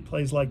Oklahoma State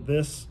plays like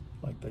this,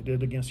 like they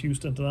did against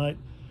Houston tonight,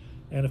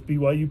 and if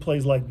BYU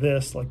plays like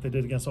this, like they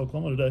did against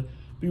Oklahoma today,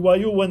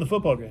 BYU will win the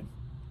football game.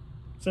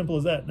 Simple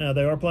as that. Now,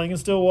 they are playing in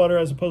Stillwater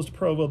as opposed to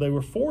Provo. They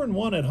were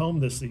 4-1 at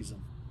home this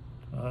season.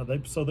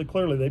 They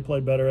clearly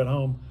play better at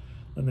home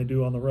than they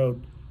do on the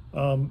road.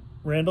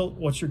 Randall,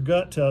 what's your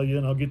gut tell you?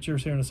 And I'll get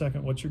yours here in a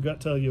second. What's your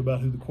gut tell you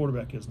about who the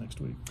quarterback is next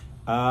week?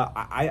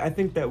 I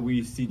think that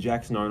we see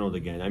Jackson Arnold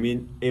again. I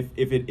mean, if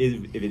it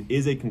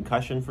is a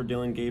concussion for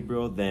Dillon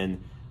Gabriel,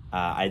 then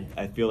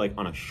I feel like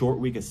on a short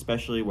week,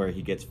 especially where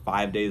he gets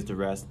 5 days to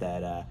rest,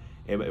 that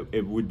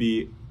it would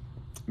be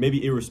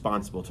maybe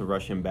irresponsible to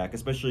rush him back,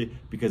 especially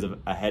because of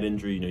a head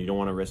injury. You don't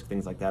want to risk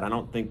things like that. I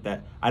don't think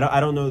that I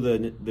don't know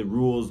the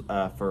rules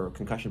for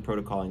concussion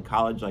protocol in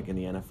college like in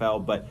the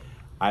NFL, but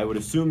I would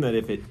assume that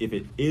if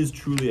it is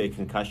truly a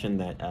concussion,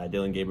 that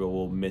Dillon Gabriel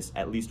will miss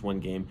at least one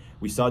game.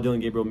 We saw Dillon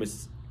Gabriel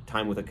miss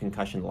time with a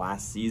concussion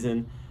last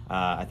season,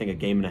 I think a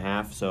game and a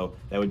half. So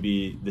that would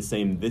be the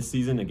same this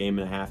season, a game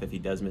and a half if he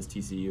does miss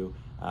TCU.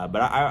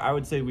 But I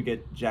would say we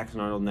get Jackson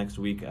Arnold next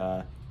week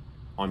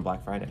on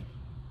Black Friday.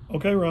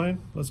 Okay, Ryan,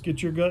 let's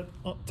get your gut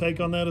take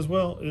on that as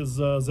well. Is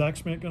Zach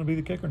Schmidt going to be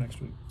the kicker next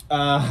week?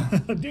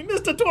 You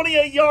missed a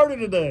 28-yarder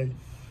today.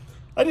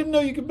 I didn't know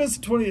you could miss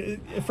a 20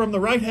 from the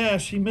right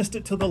hash. He missed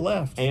it to the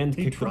left and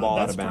kicked the ball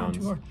out of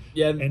bounds.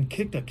 Yeah, and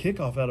kicked a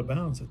kickoff out of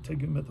bounds to take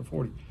him at the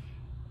 40.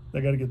 They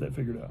got to get that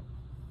figured out.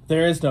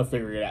 There is no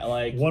figuring it out.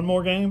 Like one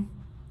more game.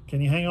 Can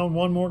you hang on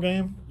one more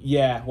game?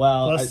 Yeah,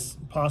 well, plus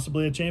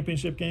possibly a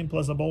championship game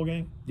plus a bowl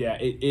game. Yeah,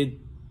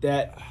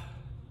 that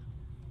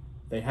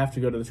they have to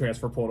go to the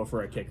transfer portal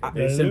for a kicker.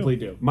 They simply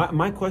do.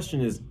 My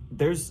question is: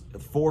 there's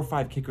 4 or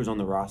 5 kickers on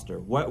the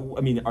roster.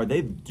 Are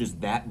they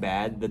just that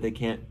bad that they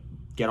can't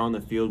get on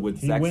the field with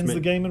Zach Smith? He wins the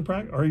game in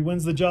practice, or he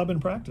wins the job in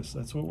practice.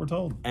 That's what we're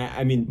told.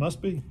 I mean,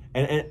 must be.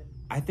 And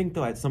I think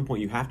though at some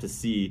point you have to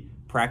see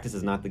practice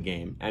is not the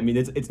game. I mean,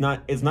 it's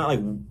not like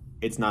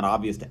it's not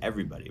obvious to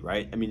everybody,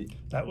 right? I mean,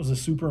 that was a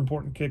super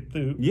important kick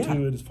too.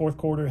 In his fourth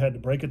quarter, had to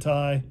break a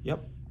tie.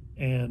 Yep.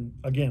 And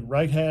again,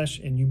 right hash,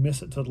 and you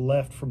miss it to the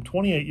left from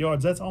 28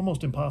 yards. That's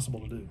almost impossible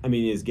to do. I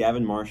mean, is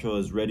Gavin Marshall,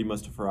 is Reddy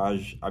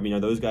Mustafaraj? I mean,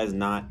 are those guys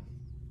not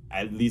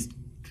at least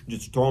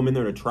just throw him in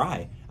there to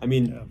try. I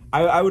mean,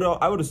 I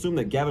would assume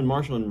that Gavin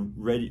Marshall and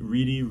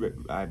Reedy,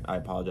 I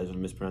apologize for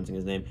mispronouncing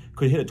his name,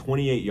 could hit a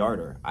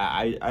 28-yarder.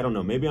 I don't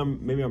know. Maybe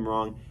I'm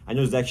wrong. I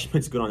know Zach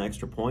Schmidt's good on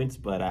extra points,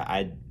 but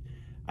I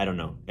don't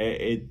know.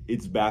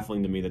 It's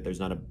baffling to me that there's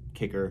not a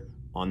kicker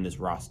on this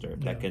roster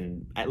that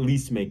can at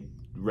least make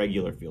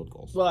regular field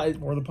goals. Well,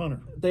 or the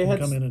punter. They had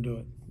come in and do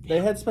it. They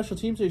had special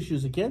teams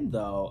issues again,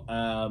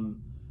 though.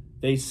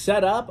 They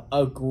set up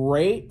a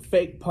great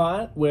fake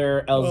punt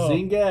where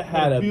Elzinga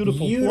had a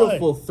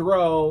beautiful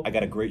throw. I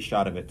got a great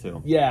shot of it,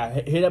 too. Yeah,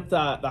 hit up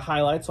the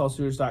highlights,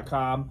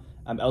 AllSooners.com.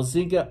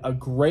 Elzinga, a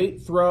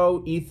great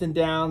throw. Ethan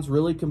Downs,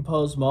 really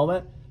composed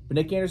moment. But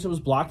Nick Anderson was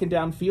blocking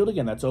downfield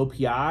again. That's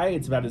OPI.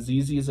 It's about as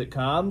easy as it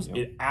comes. Yep.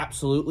 It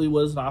absolutely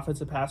was an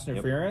offensive pass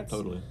interference. Yep,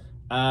 totally.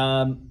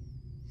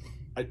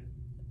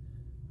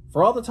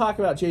 For all the talk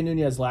about Jay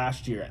Nunez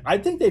last year, I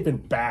think they've been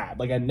bad,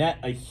 like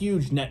a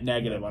huge net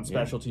negative on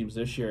special teams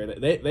this year.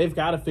 They've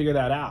got to figure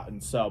that out,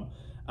 and so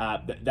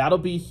that'll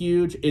be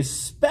huge,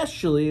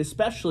 especially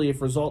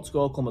if results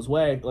go Oklahoma's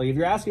way. Like if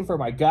you're asking for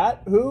my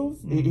gut,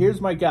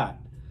 here's my gut.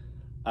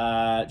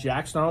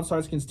 Jackson Arnold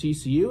starts against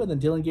TCU, and then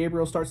Dillon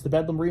Gabriel starts the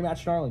Bedlam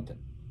rematch in Arlington.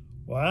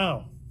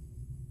 Wow,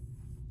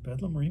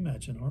 Bedlam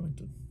rematch in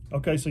Arlington.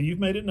 Okay, so you've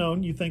made it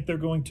known you think they're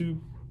going to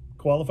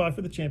qualify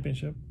for the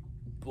championship.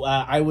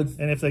 I would,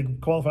 and if they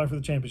qualify for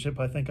the championship,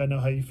 I think I know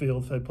how you feel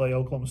if they play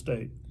Oklahoma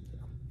State.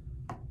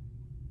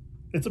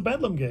 It's a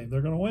Bedlam game; they're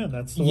going to win.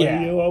 That's the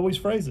way you always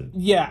phrase it.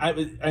 Yeah,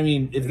 I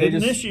mean, if they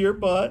just this year,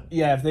 but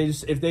if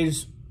they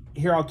just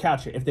here, I'll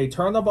catch it. If they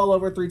turn the ball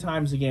over 3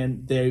 times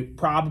again, they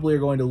probably are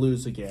going to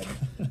lose again.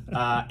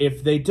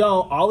 If they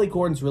don't, Ollie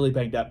Gordon's really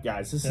banged up,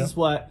 guys. This is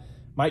what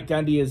Mike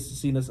Gundy has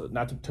seen this.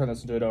 Not to turn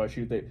this into an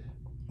OSU thing.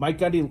 Mike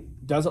Gundy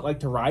doesn't like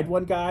to ride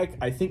one guy,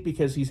 I think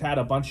because he's had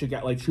a bunch of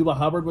guys. Like Chuba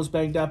Hubbard was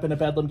banged up in a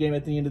Bedlam game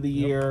at the end of the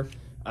year.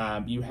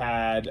 You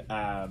had,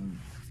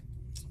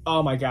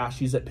 oh my gosh,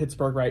 he's at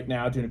Pittsburgh right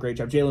now doing a great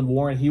job. Jalen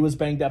Warren, he was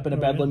banged up in a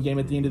Bedlam game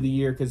at the end of the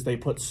year because they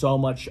put so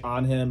much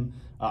on him.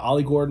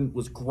 Ollie Gordon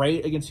was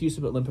great against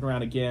Houston, but limping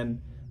around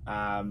again.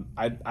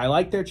 I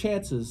like their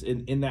chances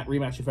in that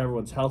rematch if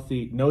everyone's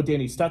healthy. No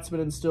Danny Stutzman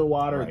in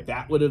Stillwater. Right.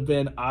 That would have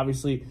been,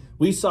 obviously,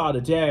 we saw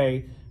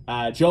today,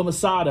 Joe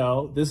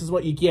Masato, this is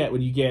what you get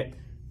when you get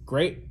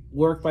great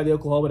work by the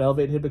Oklahoma and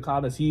elevated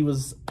him as he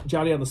was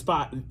Johnny on the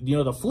spot. You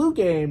know, the flu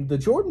game, the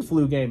Jordan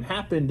flu game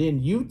happened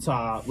in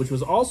Utah, which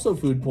was also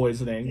food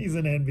poisoning. He's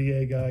an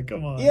NBA guy.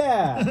 Come on.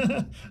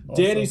 Yeah.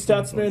 Danny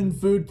Stutzman,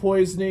 food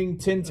poisoning,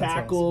 10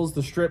 tackles,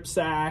 awesome. The strip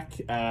sack.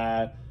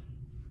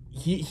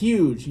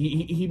 Huge.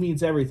 He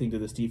means everything to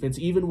this defense,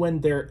 even when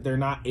they're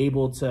not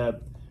able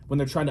to, when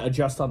they're trying to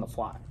adjust on the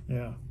fly.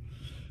 Yeah.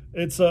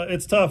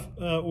 It's tough.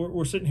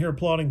 We're sitting here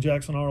applauding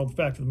Jackson Arnold. The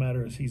fact of the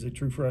matter is he's a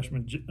true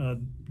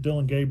freshman.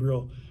 Dillon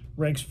Gabriel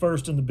ranks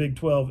first in the Big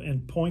 12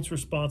 in points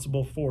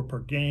responsible for per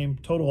game,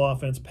 total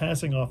offense,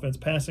 passing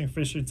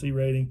efficiency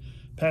rating,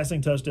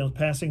 passing touchdowns,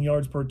 passing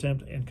yards per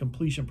attempt, and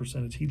completion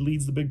percentage. He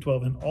leads the Big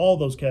 12 in all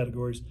those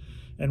categories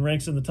and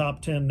ranks in the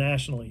top 10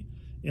 nationally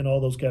in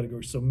all those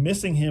categories. So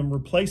missing him,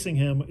 replacing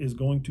him is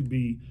going to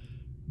be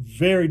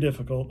very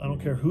difficult. I don't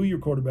care who your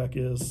quarterback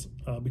is,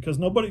 because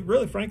nobody,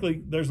 really,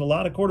 frankly, there's a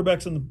lot of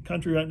quarterbacks in the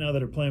country right now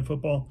that are playing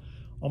football.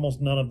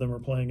 Almost none of them are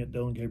playing at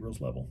Dillon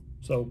Gabriel's level.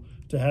 So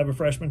to have a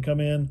freshman come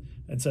in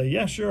and say,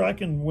 yeah, sure, I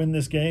can win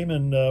this game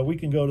and we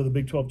can go to the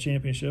Big 12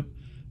 championship,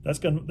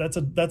 that's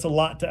a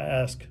lot to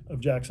ask of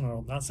Jackson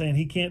Arnold. Not saying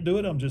he can't do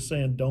it. I'm just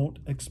saying don't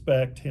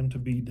expect him to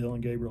be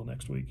Dillon Gabriel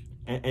next week.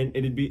 And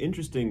it'd be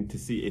interesting to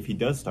see if he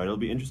does start. It'll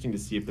be interesting to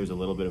see if there's a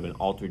little bit of an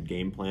altered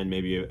game plan,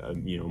 maybe a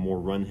more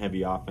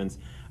run-heavy offense,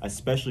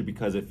 especially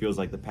because it feels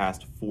like the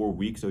past 4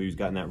 weeks, so he's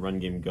gotten that run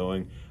game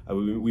going.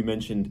 We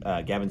mentioned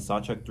Gavin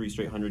Sawchuk, 3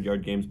 straight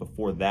 100-yard games.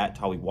 Before that,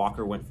 Tolly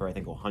Walker went for, I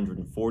think,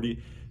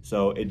 140.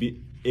 So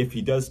if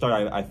he does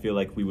start, I feel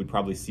like we would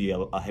probably see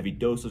a heavy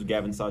dose of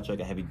Gavin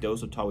Sawchuk, a heavy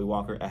dose of Tolly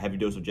Walker, a heavy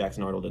dose of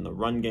Jackson Arnold in the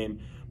run game.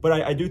 But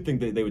I do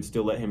think that they would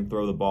still let him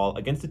throw the ball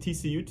against a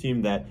TCU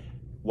team that,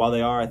 while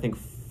they are, I think,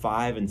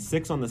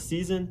 5-6 on the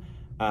season,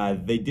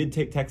 they did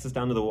take Texas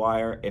down to the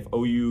wire. If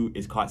OU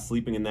is caught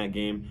sleeping in that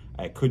game,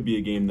 it could be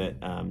a game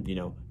that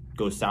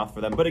goes south for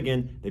them. But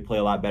again, they play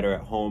a lot better at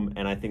home,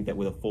 and I think that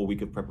with a full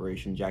week of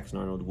preparation, Jackson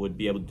Arnold would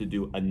be able to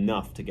do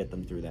enough to get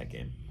them through that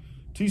game.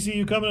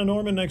 TCU coming to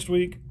Norman next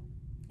week.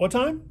 What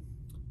time?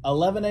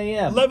 11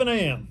 a.m. 11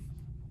 a.m.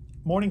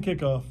 Morning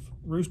kickoff,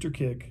 rooster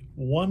kick.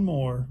 One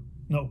more.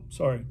 No,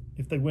 sorry.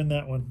 If they win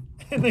that one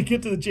and they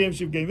get to the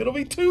championship game, it'll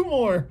be two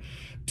more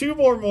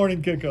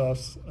morning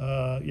kickoffs.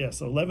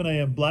 So 11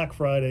 a.m. Black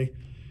Friday.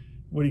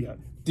 What do you got?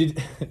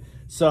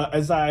 So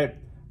as I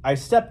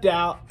stepped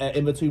out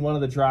in between one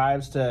of the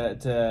drives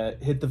to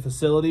hit the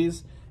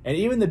facilities, and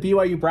even the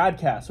BYU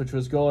broadcast, which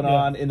was going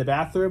on in the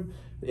bathroom,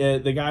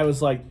 the guy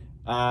was like,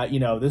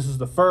 this is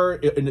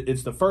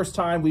it's the first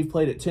time we've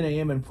played at 10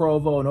 a.m. in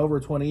Provo in over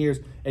 20 years.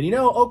 And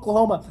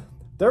Oklahoma,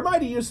 they're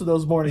mighty used to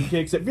those morning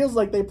kicks. It feels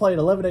like they play at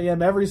 11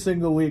 a.m. every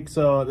single week.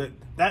 So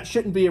that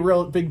shouldn't be a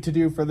real big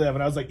to-do for them.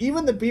 And I was like,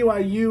 even the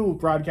BYU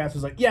broadcast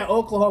was like, yeah,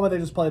 Oklahoma, they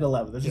just played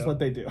 11. That's just what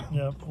they do.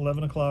 Yeah,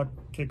 11 o'clock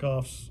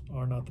kickoffs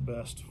are not the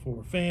best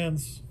for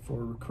fans,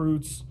 for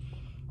recruits.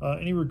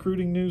 Any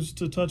recruiting news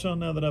to touch on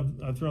now that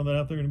I've thrown that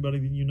out there? Anybody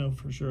that you know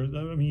for sure?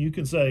 I mean, you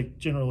can say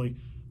generally,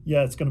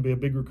 yeah, it's going to be a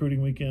big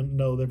recruiting weekend.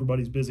 No,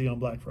 everybody's busy on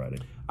Black Friday.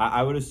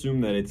 I would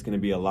assume that it's going to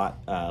be a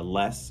lot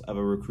less of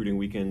a recruiting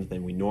weekend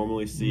than we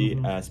normally see,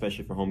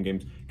 especially for home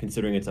games,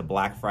 considering it's a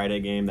Black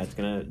Friday game. That's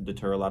going to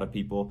deter a lot of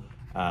people.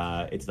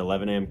 It's an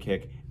 11 a.m.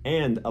 kick.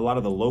 And a lot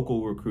of the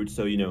local recruits,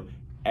 so,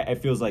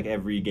 it feels like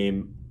every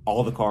game,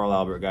 all the Carl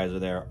Albert guys are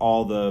there,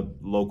 all the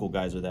local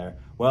guys are there.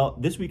 Well,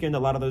 this weekend, a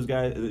lot of those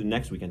guys,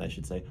 next weekend I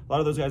should say, a lot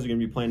of those guys are going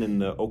to be playing in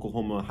the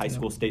Oklahoma High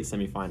School State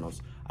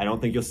semifinals. I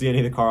don't think you'll see any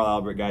of the Carl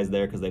Albert guys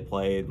there because they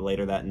play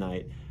later that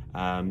night.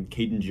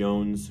 Caden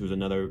Jones, who's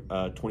another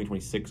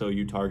 2026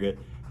 OU target,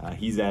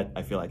 he's at,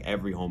 I feel like,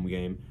 every home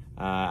game.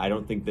 I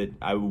don't think that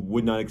I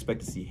would not expect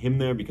to see him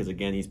there because,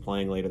 again, he's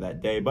playing later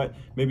that day. But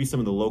maybe some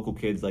of the local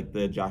kids like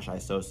the Josh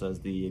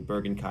Isosas, the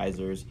Bergen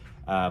Kaisers,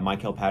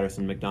 Michael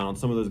Patterson, McDonald,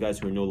 some of those guys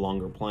who are no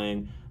longer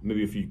playing,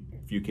 maybe a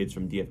few kids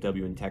from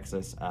DFW in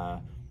Texas.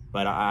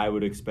 But I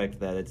would expect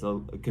that it's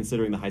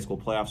considering the high school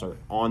playoffs are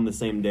on the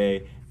same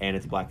day and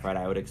it's Black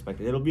Friday, I would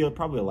expect it'll be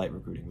probably a light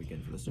recruiting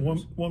weekend for the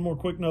Sooners. One more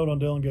quick note on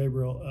Dillon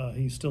Gabriel.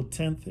 He's still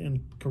 10th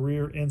in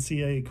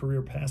NCAA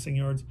career passing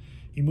yards.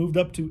 He moved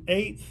up to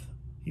 8th.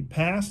 He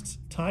passed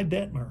Ty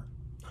Detmer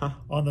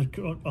on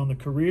the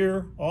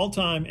career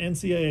all-time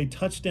NCAA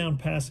touchdown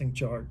passing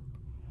chart.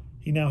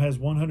 He now has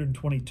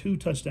 122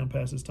 touchdown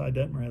passes. Ty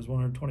Detmer has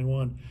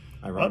 121.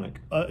 Ironic.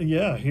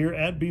 Here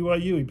at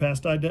BYU, he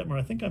passed Ty Detmer.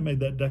 I think I made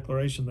that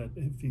declaration that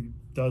if he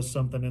does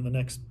something in the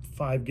next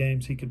 5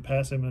 games, he could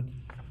pass him and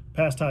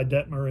pass Ty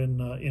Detmer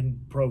in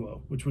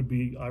Provo, which would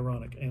be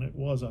ironic, and it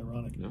was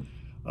ironic. Yeah.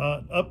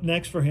 Up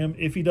next for him,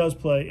 if he does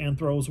play and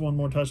throws one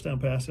more touchdown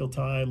pass, he'll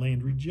tie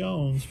Landry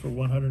Jones for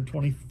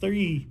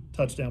 123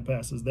 touchdown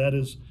passes. That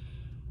is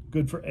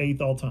good for 8th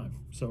all time.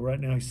 So right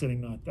now he's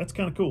sitting 9th. That's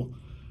kind of cool.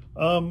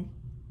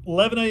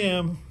 11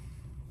 a.m.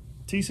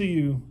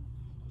 TCU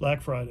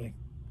Black Friday.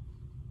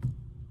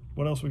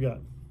 What else we got?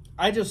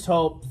 I just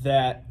hope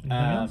that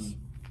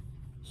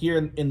here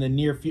in the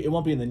near future, it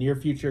won't be in the near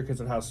future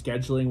because of how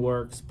scheduling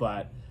works,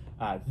 but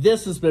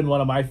this has been one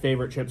of my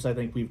favorite trips I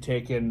think we've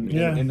taken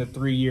in the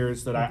 3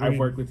 years that I've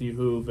worked with you,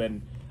 Hoove.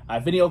 And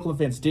if any Oklahoma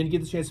fans didn't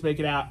get the chance to make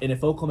it out, and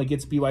if Oklahoma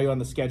gets BYU on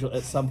the schedule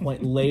at some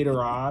point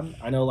later on,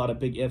 I know a lot of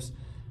big ifs,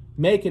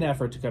 make an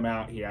effort to come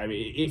out here. I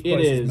mean, it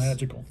is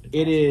magical.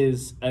 It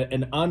is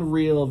an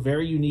unreal,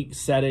 very unique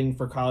setting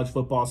for college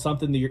football,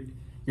 something that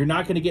you're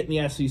not going to get in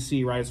the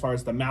SEC, right, as far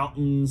as the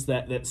mountains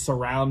that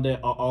surround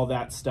it, all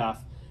that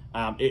stuff.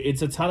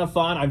 It's a ton of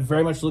fun. I'm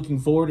very much looking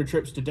forward to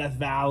trips to Death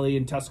Valley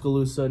and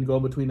Tuscaloosa and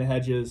going between the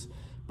hedges.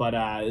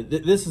 But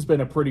this has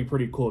been a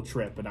pretty cool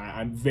trip, and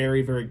I'm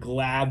very, very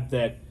glad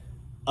that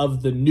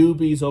of the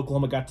newbies,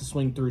 Oklahoma got to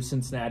swing through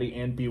Cincinnati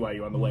and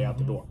BYU on the way out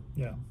the door.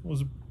 Yeah,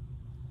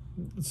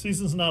 the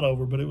season's not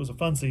over, but it was a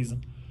fun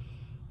season.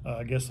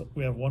 I guess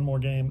we have one more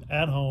game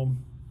at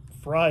home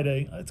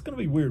Friday. It's going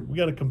to be weird. We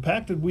got a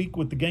compacted week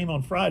with the game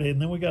on Friday,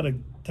 and then we got to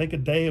take a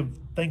day of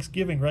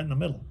Thanksgiving right in the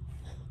middle.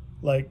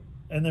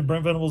 And then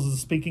Brent Venables is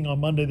speaking on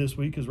Monday this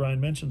week, as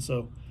Ryan mentioned.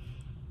 So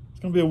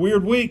it's going to be a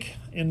weird week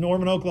in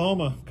Norman,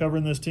 Oklahoma,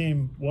 covering this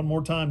team one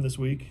more time this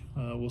week.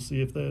 We'll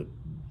see if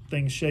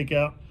things shake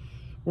out.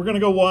 We're going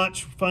to go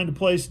find a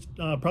place,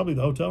 probably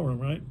the hotel room,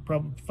 right?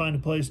 Probably find a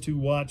place to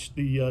watch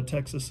the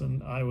Texas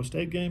and Iowa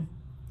State game.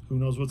 Who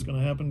knows what's going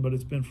to happen, but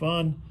it's been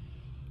fun.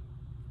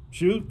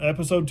 Shoot,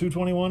 episode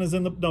 221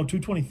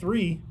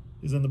 223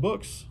 is in the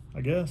books,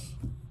 I guess.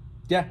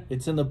 Yeah,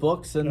 it's in the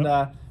books, and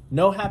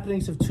no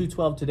happenings of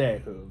 212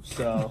 today, Hoove.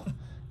 So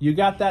you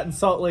got that in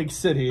Salt Lake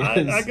City.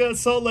 I got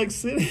Salt Lake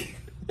City.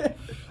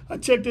 I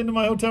checked into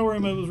my hotel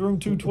room. It was room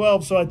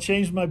 212, so I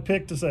changed my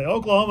pick to say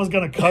Oklahoma's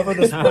going to cover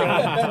the spread,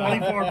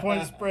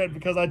 24-point spread,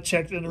 because I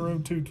checked into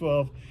room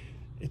 212.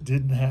 It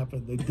didn't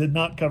happen. They did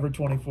not cover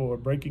 24.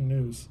 Breaking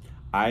news.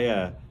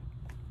 I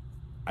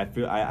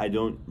feel I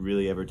don't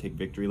really ever take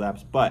victory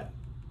laps, but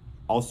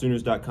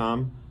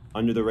AllSooners.com,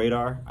 under the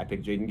radar, I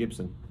picked Jaden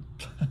Gibson.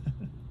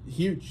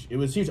 Huge. It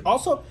was huge.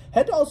 Also,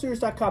 head to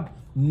AllSooners.com.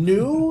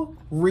 New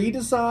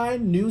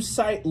redesign, new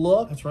site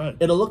look. That's right.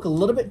 It'll look a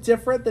little bit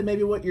different than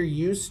maybe what you're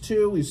used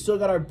to. We've still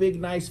got our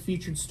big, nice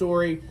featured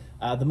story.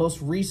 The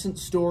most recent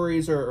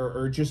stories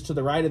are just to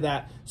the right of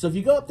that. So if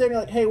you go up there and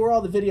you're like, hey, where are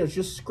all the videos?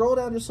 Just scroll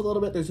down just a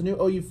little bit. There's a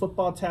new OU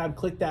football tab.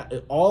 Click that.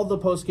 All the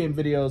post-game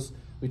videos.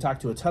 We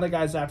talked to a ton of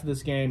guys after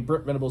this game.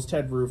 Brent Venables,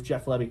 Ted Roof,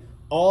 Jeff Levy.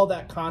 All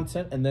that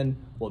content. And then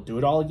we'll do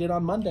it all again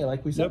on Monday,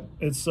 like we said.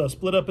 Yep. It's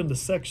split up into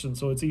sections,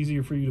 so it's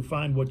easier for you to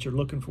find what you're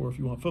looking for. If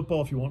you want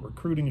football, if you want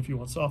recruiting, if you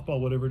want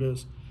softball, whatever it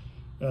is.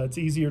 It's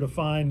easier to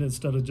find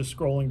instead of just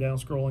scrolling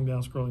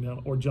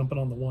down, or jumping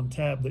on the one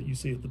tab that you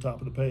see at the top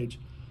of the page.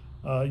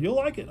 You'll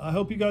like it. I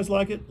hope you guys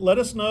like it. Let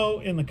us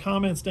know in the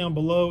comments down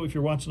below if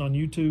you're watching on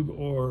YouTube,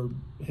 or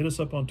hit us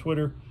up on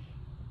Twitter,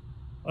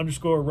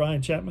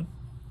 _Ryan Chapman,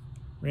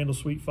 Randall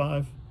Sweet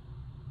 5.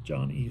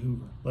 John E.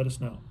 Hoover. Let us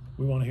know.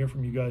 We want to hear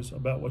from you guys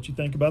about what you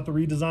think about the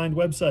redesigned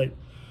website.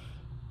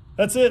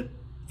 That's it,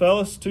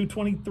 fellas.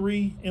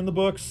 2:23 in the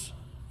books.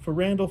 For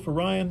Randall, for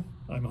Ryan,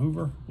 I'm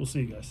Hoover. We'll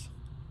see you guys.